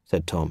Hotel,"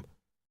 said Tom.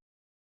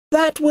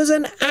 "That was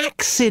an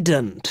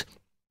accident."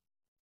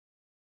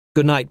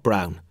 "Good night,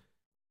 Brown.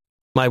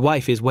 My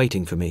wife is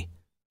waiting for me."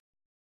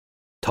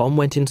 Tom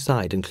went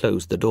inside and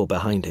closed the door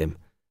behind him.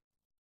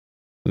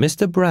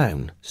 Mr.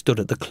 Brown stood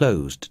at the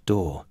closed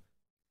door,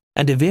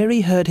 and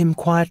Iveri heard him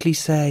quietly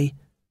say,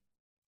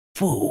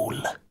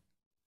 "Fool."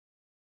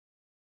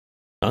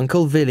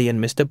 Uncle Villy and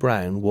Mr.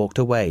 Brown walked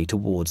away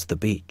towards the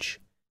beach.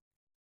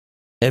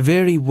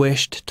 Iveri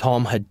wished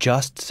Tom had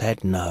just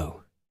said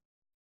no.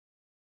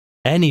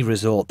 Any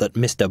resort that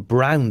Mr.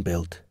 Brown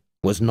built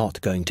was not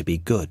going to be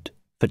good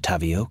for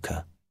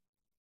Tavioca.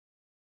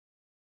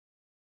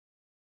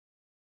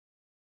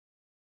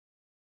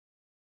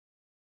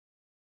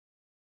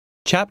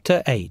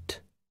 Chapter 8.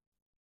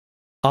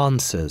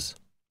 Answers.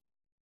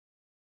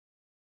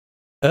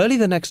 Early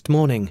the next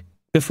morning,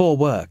 before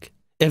work,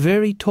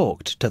 Iveri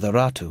talked to the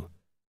Ratu.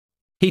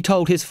 He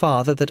told his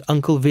father that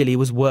Uncle Villy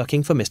was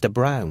working for Mr.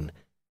 Brown.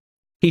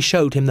 He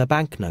showed him the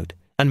banknote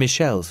and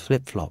Michelle's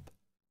flip-flop.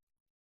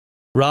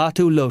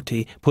 Ratu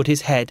Loti put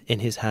his head in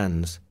his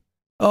hands.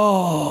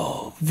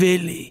 "Oh,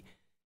 Villy.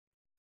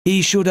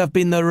 He should have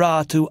been the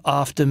Ratu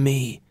after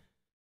me.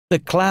 The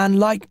clan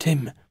liked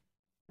him.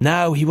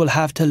 Now he will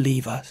have to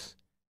leave us.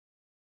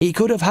 He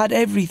could have had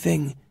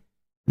everything.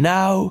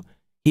 Now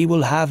he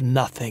will have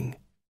nothing."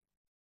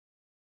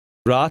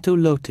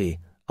 Ratu Loti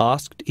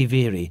asked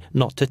Iveri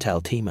not to tell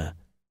Tima.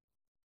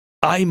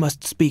 "I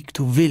must speak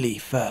to Villy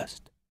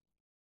first."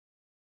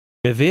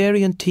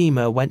 Iveri and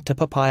Tima went to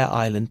Papaya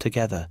Island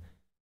together.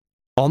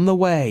 On the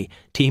way,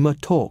 Tima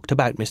talked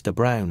about Mr.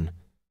 Brown.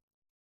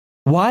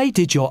 "Why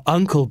did your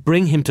uncle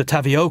bring him to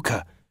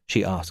Tavioca?"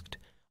 she asked.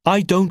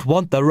 "I don't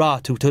want the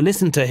Ratu to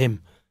listen to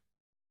him."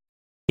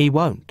 "He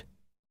won't,"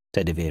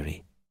 said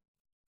Iveri.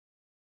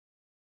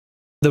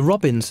 The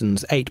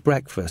Robinsons ate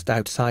breakfast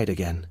outside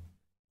again.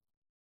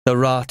 The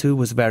Ratu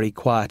was very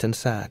quiet and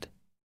sad.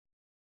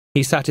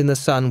 He sat in the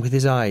sun with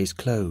his eyes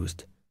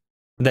closed.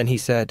 Then he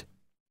said,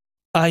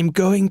 "I'm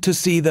going to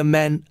see the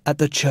men at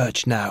the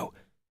church now.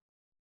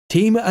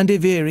 Tima and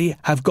Iveri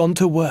have gone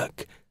to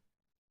work.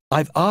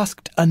 I've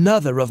asked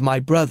another of my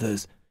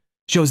brothers,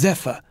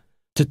 Josepha,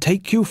 to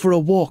take you for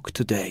a walk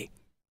today.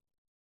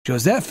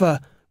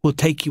 Josepha will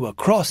take you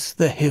across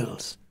the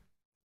hills."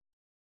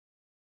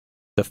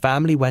 The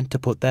family went to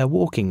put their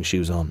walking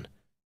shoes on.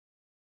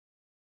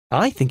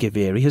 "I think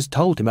Iveri has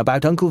told him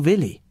about Uncle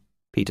Villy,"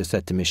 Peter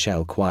said to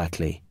Michelle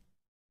quietly.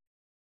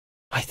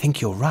 "I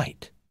think you're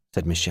right,"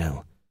 said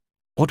Michelle.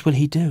 "What will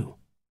he do?"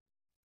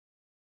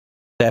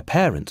 Their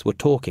parents were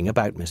talking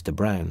about Mr.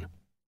 Brown.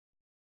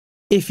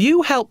 "If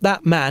you help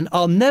that man,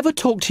 I'll never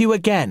talk to you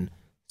again,"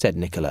 said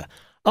Nicola.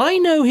 "I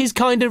know his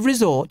kind of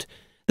resort.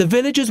 The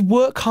villagers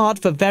work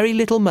hard for very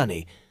little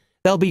money.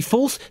 There'll be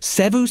false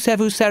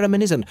sevu-sevu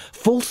ceremonies and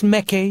false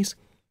mekes."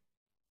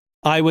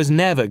 "I was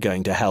never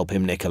going to help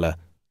him, Nicola,"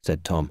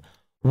 said Tom.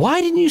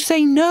 "Why didn't you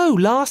say no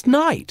last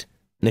night?"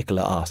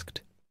 Nicola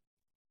asked.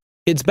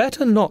 "It's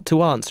better not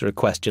to answer a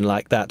question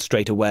like that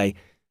straight away.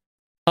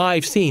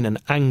 I've seen an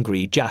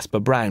angry Jasper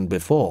Brown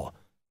before."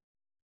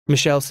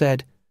 Michelle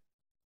said,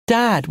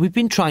 Dad, we've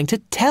been trying to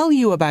tell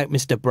you about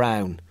Mr.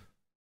 Brown.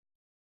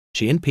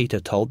 She and Peter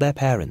told their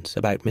parents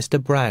about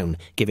Mr. Brown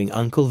giving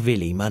Uncle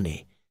Willy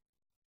money.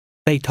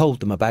 They told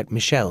them about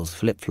Michelle's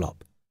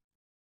flip-flop.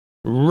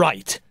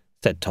 Right,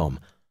 said Tom.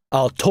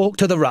 I'll talk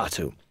to the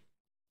Ratu.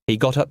 He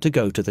got up to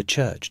go to the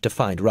church to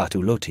find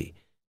Ratu Loti.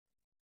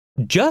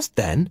 Just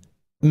then,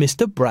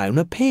 Mr. Brown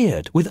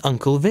appeared with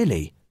Uncle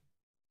Willy.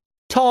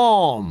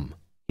 Tom,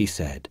 he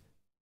said.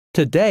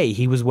 Today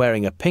he was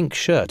wearing a pink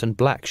shirt and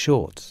black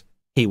shorts.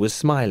 He was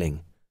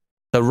smiling.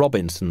 The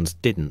Robinsons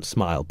didn't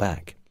smile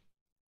back.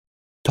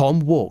 Tom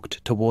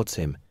walked towards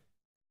him.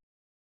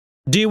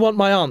 Do you want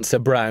my answer,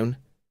 Brown?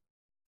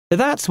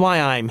 That's why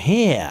I'm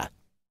here,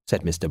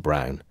 said Mr.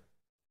 Brown.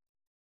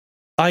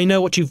 I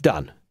know what you've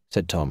done,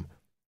 said Tom.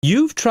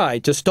 You've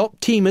tried to stop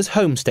Tima's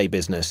homestay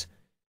business.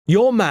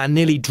 Your man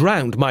nearly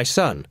drowned my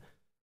son.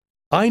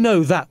 I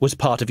know that was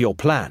part of your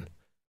plan.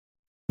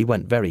 He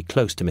went very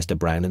close to Mr.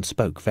 Brown and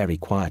spoke very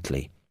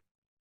quietly.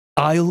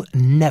 I'll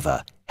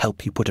never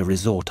help you put a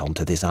resort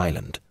onto this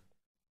island.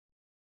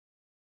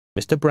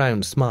 Mr.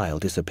 Brown's smile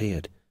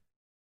disappeared.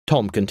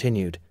 Tom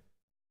continued.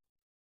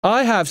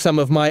 I have some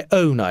of my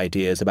own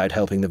ideas about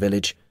helping the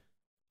village.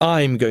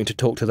 I'm going to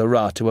talk to the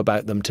Ratu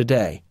about them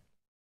today.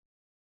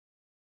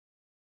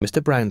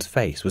 Mr. Brown's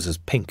face was as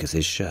pink as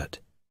his shirt.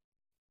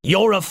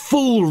 You're a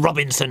fool,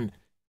 Robinson!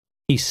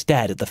 He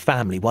stared at the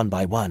family one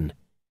by one.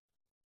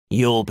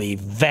 You'll be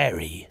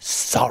very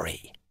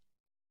sorry.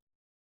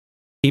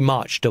 He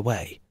marched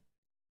away.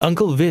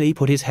 Uncle Willy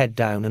put his head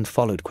down and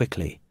followed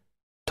quickly.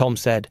 Tom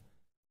said,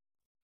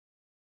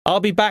 I'll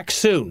be back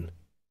soon.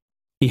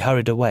 He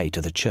hurried away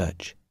to the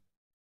church.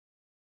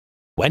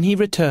 When he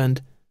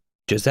returned,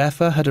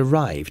 Josepha had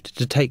arrived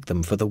to take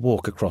them for the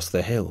walk across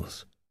the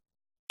hills.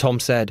 Tom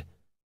said,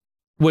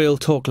 We'll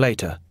talk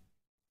later.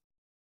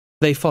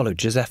 They followed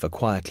Josepha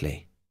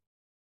quietly.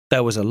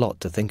 There was a lot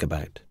to think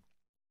about.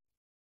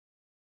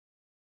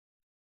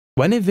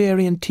 When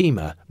Iveri and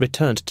Tima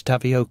returned to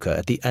Tapioca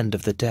at the end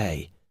of the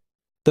day,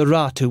 the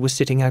Ratu was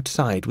sitting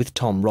outside with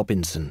Tom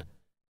Robinson.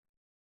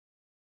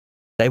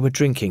 They were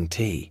drinking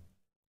tea.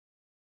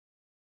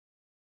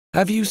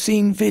 Have you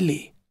seen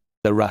Willy?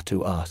 The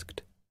Ratu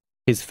asked.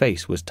 His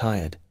face was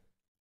tired.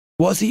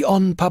 Was he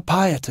on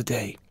papaya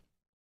today?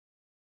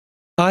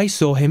 I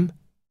saw him,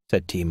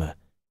 said Tima.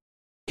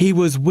 He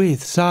was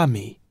with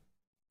Sami.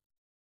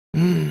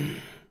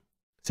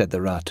 Said the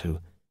Ratu.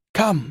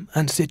 Come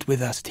and sit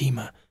with us,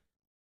 Tima.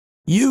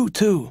 You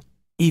too,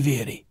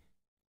 Iveri.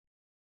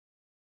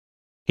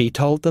 He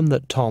told them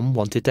that Tom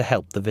wanted to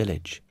help the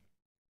village.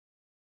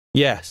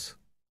 Yes,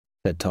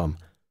 said Tom.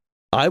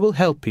 I will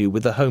help you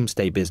with the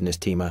homestay business,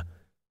 Tima.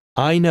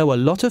 I know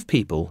a lot of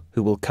people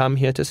who will come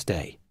here to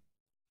stay.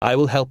 I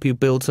will help you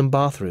build some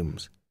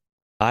bathrooms.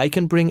 I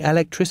can bring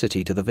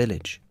electricity to the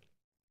village.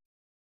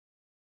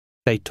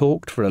 They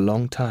talked for a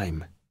long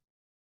time.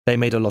 They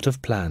made a lot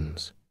of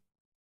plans.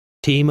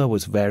 Tima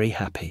was very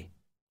happy.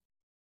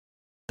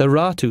 The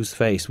Ratu's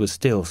face was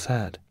still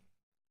sad.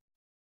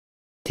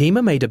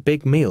 Tima made a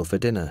big meal for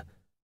dinner.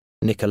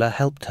 Nicola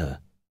helped her.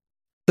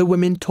 The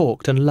women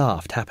talked and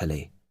laughed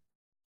happily.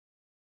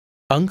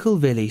 Uncle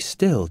Willy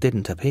still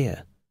didn't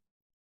appear.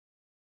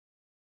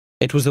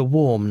 It was a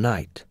warm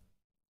night.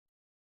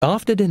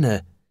 After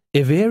dinner,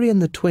 Iveri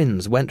and the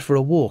twins went for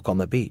a walk on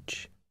the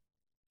beach.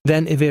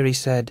 Then Iveri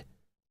said,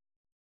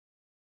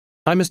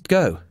 I must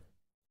go.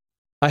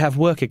 I have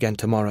work again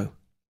tomorrow.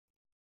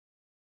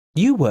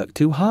 You work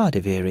too hard,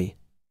 Iveri,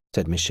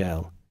 said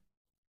Michelle.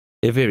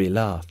 Iveri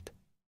laughed.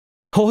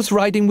 Horse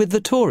riding with the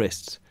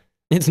tourists.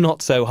 It's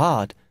not so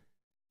hard.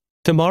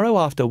 Tomorrow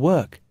after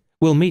work,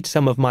 we'll meet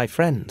some of my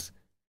friends.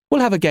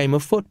 We'll have a game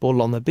of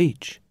football on the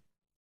beach.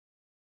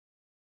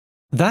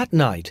 That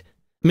night,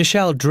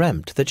 Michelle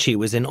dreamt that she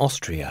was in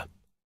Austria.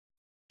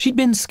 She'd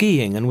been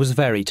skiing and was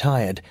very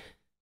tired.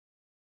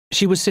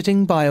 She was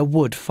sitting by a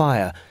wood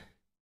fire.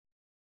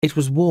 It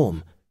was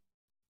warm,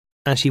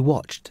 and she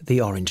watched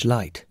the orange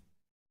light.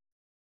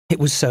 It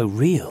was so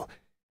real.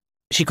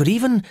 She could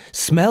even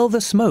smell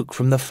the smoke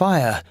from the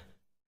fire.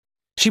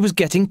 She was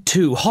getting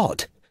too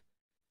hot.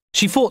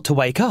 She fought to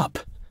wake up.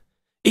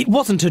 It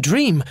wasn't a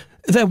dream.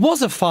 There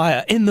was a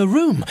fire in the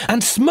room,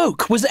 and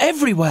smoke was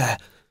everywhere.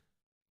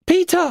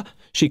 Peter,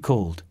 she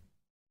called.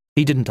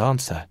 He didn't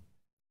answer.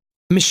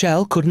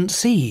 Michelle couldn't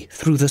see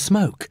through the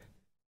smoke.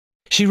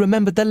 She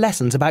remembered the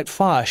lessons about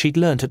fire she'd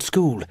learnt at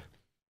school.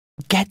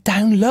 Get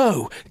down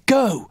low.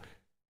 Go.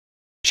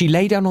 She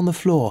lay down on the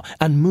floor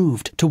and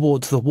moved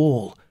towards the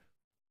wall.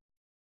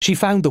 She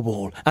found the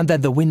wall and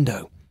then the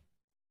window.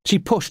 She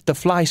pushed the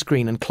fly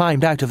screen and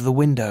climbed out of the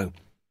window.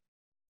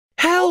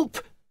 Help!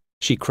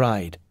 She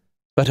cried,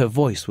 but her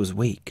voice was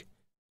weak.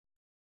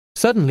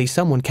 Suddenly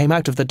someone came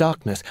out of the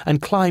darkness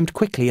and climbed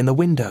quickly in the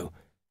window.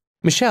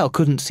 Michelle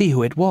couldn't see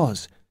who it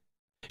was.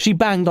 She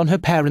banged on her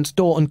parents'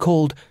 door and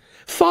called,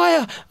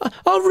 Fire!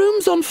 Our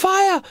room's on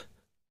fire!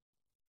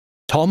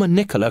 Tom and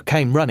Nicola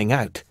came running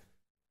out.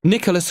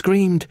 Nicola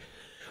screamed,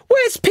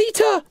 Where's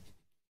Peter?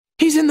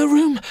 He's in the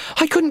room.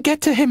 I couldn't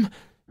get to him.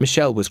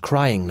 Michelle was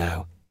crying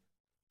now.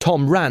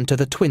 Tom ran to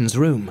the twins'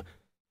 room.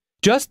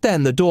 Just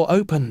then the door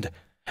opened,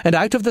 and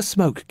out of the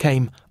smoke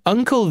came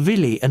Uncle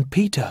Willy and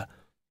Peter.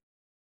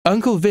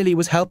 Uncle Willy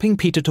was helping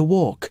Peter to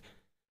walk.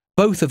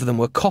 Both of them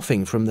were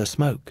coughing from the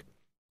smoke.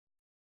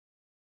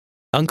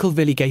 Uncle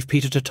Willy gave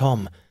Peter to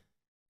Tom,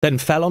 then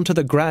fell onto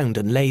the ground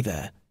and lay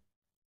there.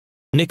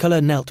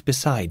 Nicola knelt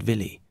beside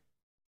Willy.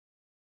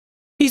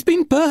 "He's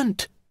been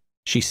burnt,"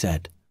 she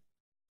said.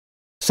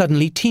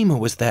 Suddenly Tima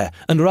was there,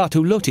 and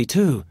Ratu Loti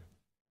too.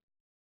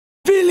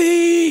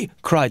 "Willy!"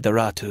 cried the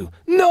Ratu.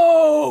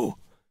 "No!"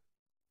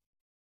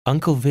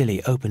 Uncle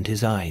Willy opened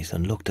his eyes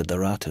and looked at the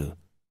Ratu.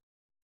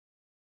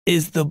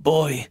 "Is the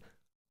boy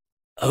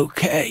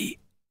okay?"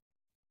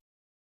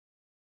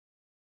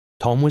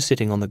 Tom was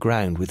sitting on the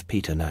ground with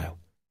Peter now.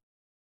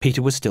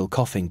 Peter was still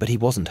coughing, but he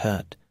wasn't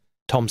hurt.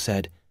 Tom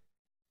said,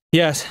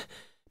 "Yes,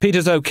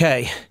 Peter's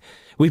okay.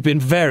 We've been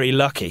very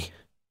lucky."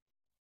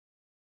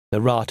 The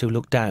Ratu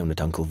looked down at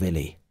Uncle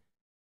Willy.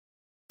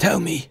 "Tell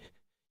me,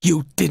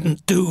 you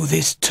didn't do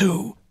this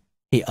too?"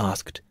 he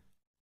asked.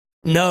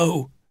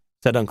 "No,"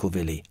 said Uncle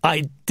Willy,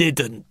 "I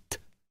didn't."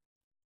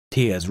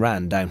 Tears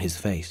ran down his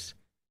face.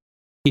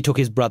 He took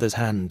his brother's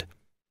hand.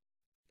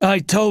 "I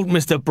told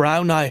Mr.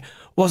 Brown I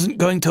wasn't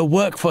going to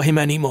work for him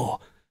anymore.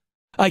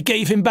 I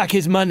gave him back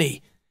his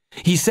money.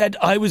 He said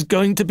I was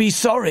going to be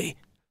sorry."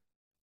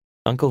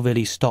 Uncle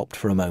Willy stopped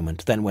for a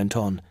moment, then went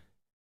on.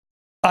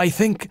 "I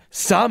think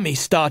Sami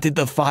started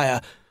the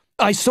fire.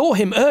 I saw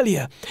him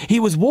earlier.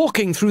 He was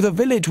walking through the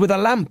village with a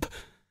lamp.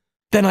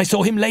 Then I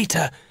saw him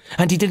later,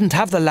 and he didn't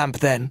have the lamp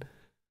then.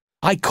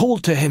 I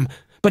called to him,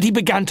 but he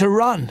began to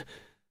run.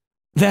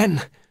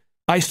 Then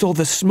I saw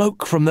the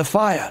smoke from the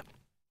fire."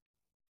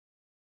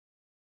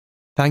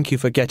 "Thank you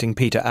for getting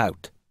Peter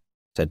out,"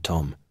 said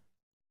Tom.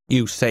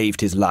 "You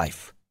saved his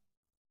life."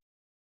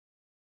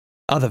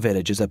 Other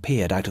villagers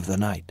appeared out of the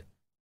night.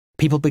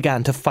 People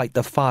began to fight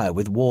the fire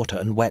with water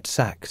and wet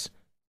sacks.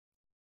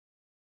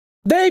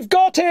 "They've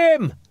got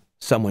him!"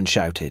 someone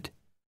shouted.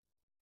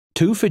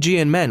 2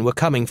 Fijian men were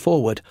coming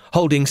forward,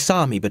 holding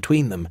Sami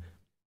between them.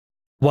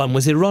 One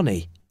was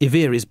Ironi,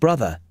 Iviri's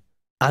brother,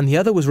 and the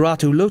other was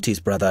Ratu Loti's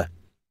brother,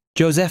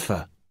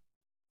 Josepha.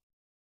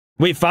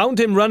 "We found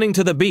him running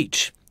to the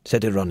beach,"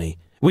 said Ironi.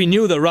 "We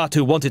knew the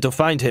Ratu wanted to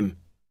find him."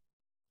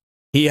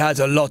 "He has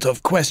a lot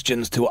of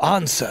questions to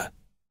answer,"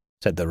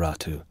 said the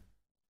Ratu.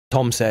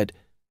 Tom said,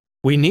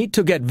 "We need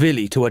to get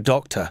Willy to a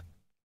doctor."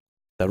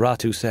 The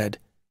Ratu said,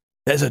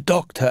 "There's a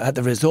doctor at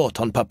the resort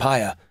on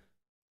Papaya.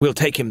 We'll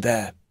take him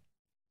there."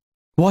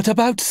 "What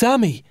about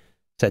Sami?"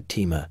 said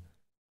Tima.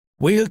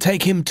 "We'll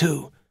take him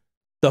too.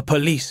 The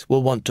police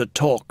will want to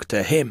talk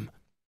to him."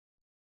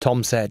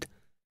 Tom said,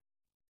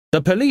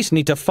 "The police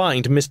need to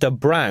find Mr.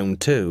 Brown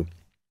too."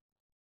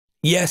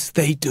 "Yes,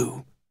 they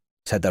do,"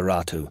 said the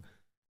Ratu.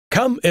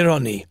 "Come,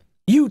 Ironi.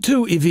 You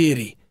too,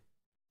 Iviri.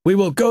 We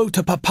will go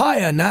to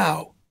Papaya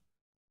now."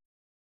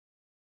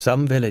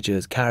 Some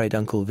villagers carried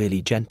Uncle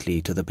Willy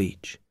gently to the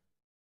beach.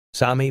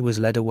 Sami was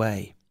led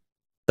away.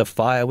 The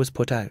fire was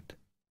put out.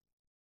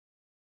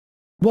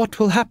 "What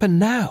will happen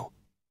now?"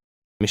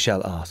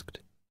 Michelle asked.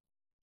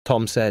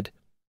 Tom said,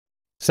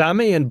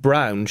 "Sami and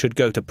Brown should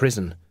go to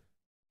prison.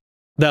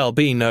 There'll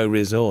be no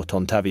resort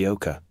on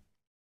Tavioka."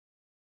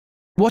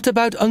 "What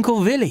about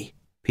Uncle Willy?"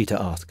 Peter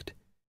asked.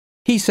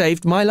 "He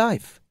saved my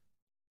life."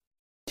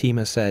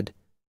 Tima said,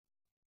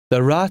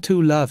 "The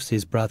Ratu loves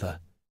his brother.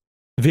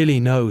 Willy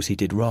knows he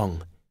did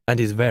wrong and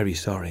is very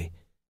sorry.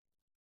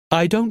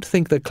 I don't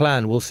think the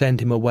clan will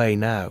send him away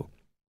now.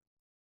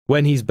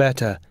 When he's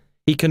better,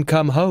 he can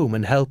come home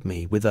and help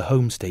me with the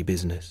homestay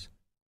business."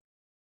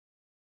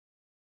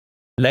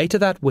 Later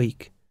that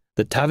week,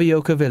 the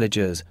Tavioka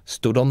villagers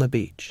stood on the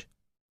beach.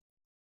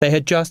 They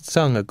had just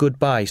sung a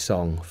goodbye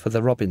song for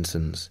the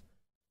Robinsons.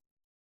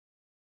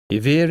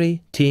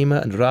 Iviri,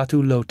 Tima and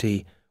Ratu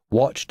Loti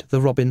watched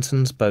the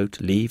Robinsons'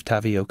 boat leave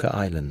Tavioka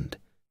Island.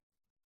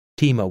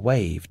 Tima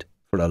waved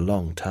for a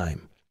long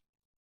time.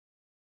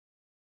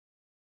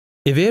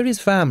 Iviri's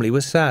family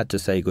was sad to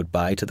say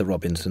goodbye to the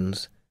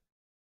Robinsons,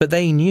 but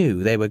they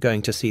knew they were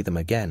going to see them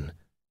again.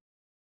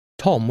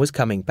 Tom was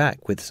coming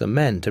back with some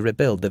men to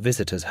rebuild the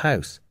visitor's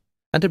house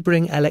and to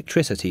bring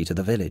electricity to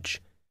the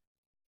village.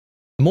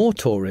 More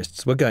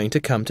tourists were going to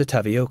come to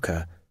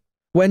Tavioka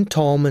when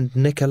Tom and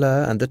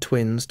Nicola and the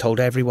twins told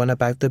everyone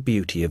about the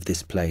beauty of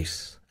this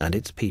place and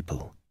its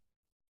people.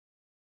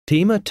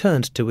 Tima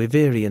turned to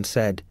Iviri and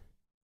said,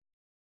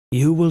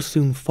 "You will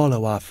soon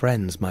follow our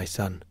friends, my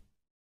son.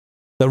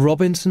 The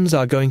Robinsons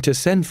are going to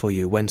send for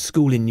you when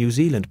school in New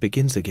Zealand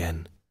begins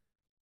again."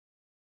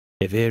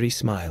 Iviri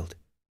smiled.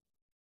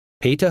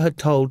 Peter had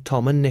told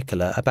Tom and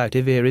Nicola about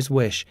Iviri's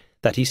wish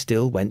that he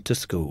still went to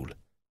school.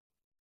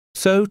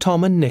 So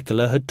Tom and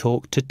Nicola had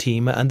talked to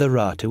Tima and the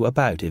Ratu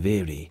about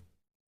Iviri.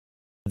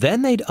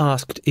 Then they'd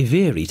asked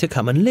Iviri to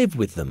come and live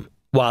with them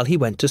while he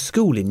went to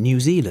school in New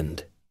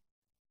Zealand.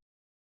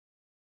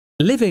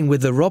 "Living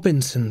with the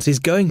Robinsons is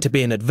going to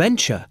be an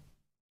adventure,"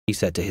 he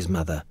said to his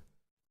mother.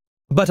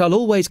 "But I'll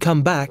always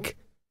come back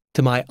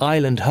to my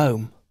island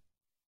home."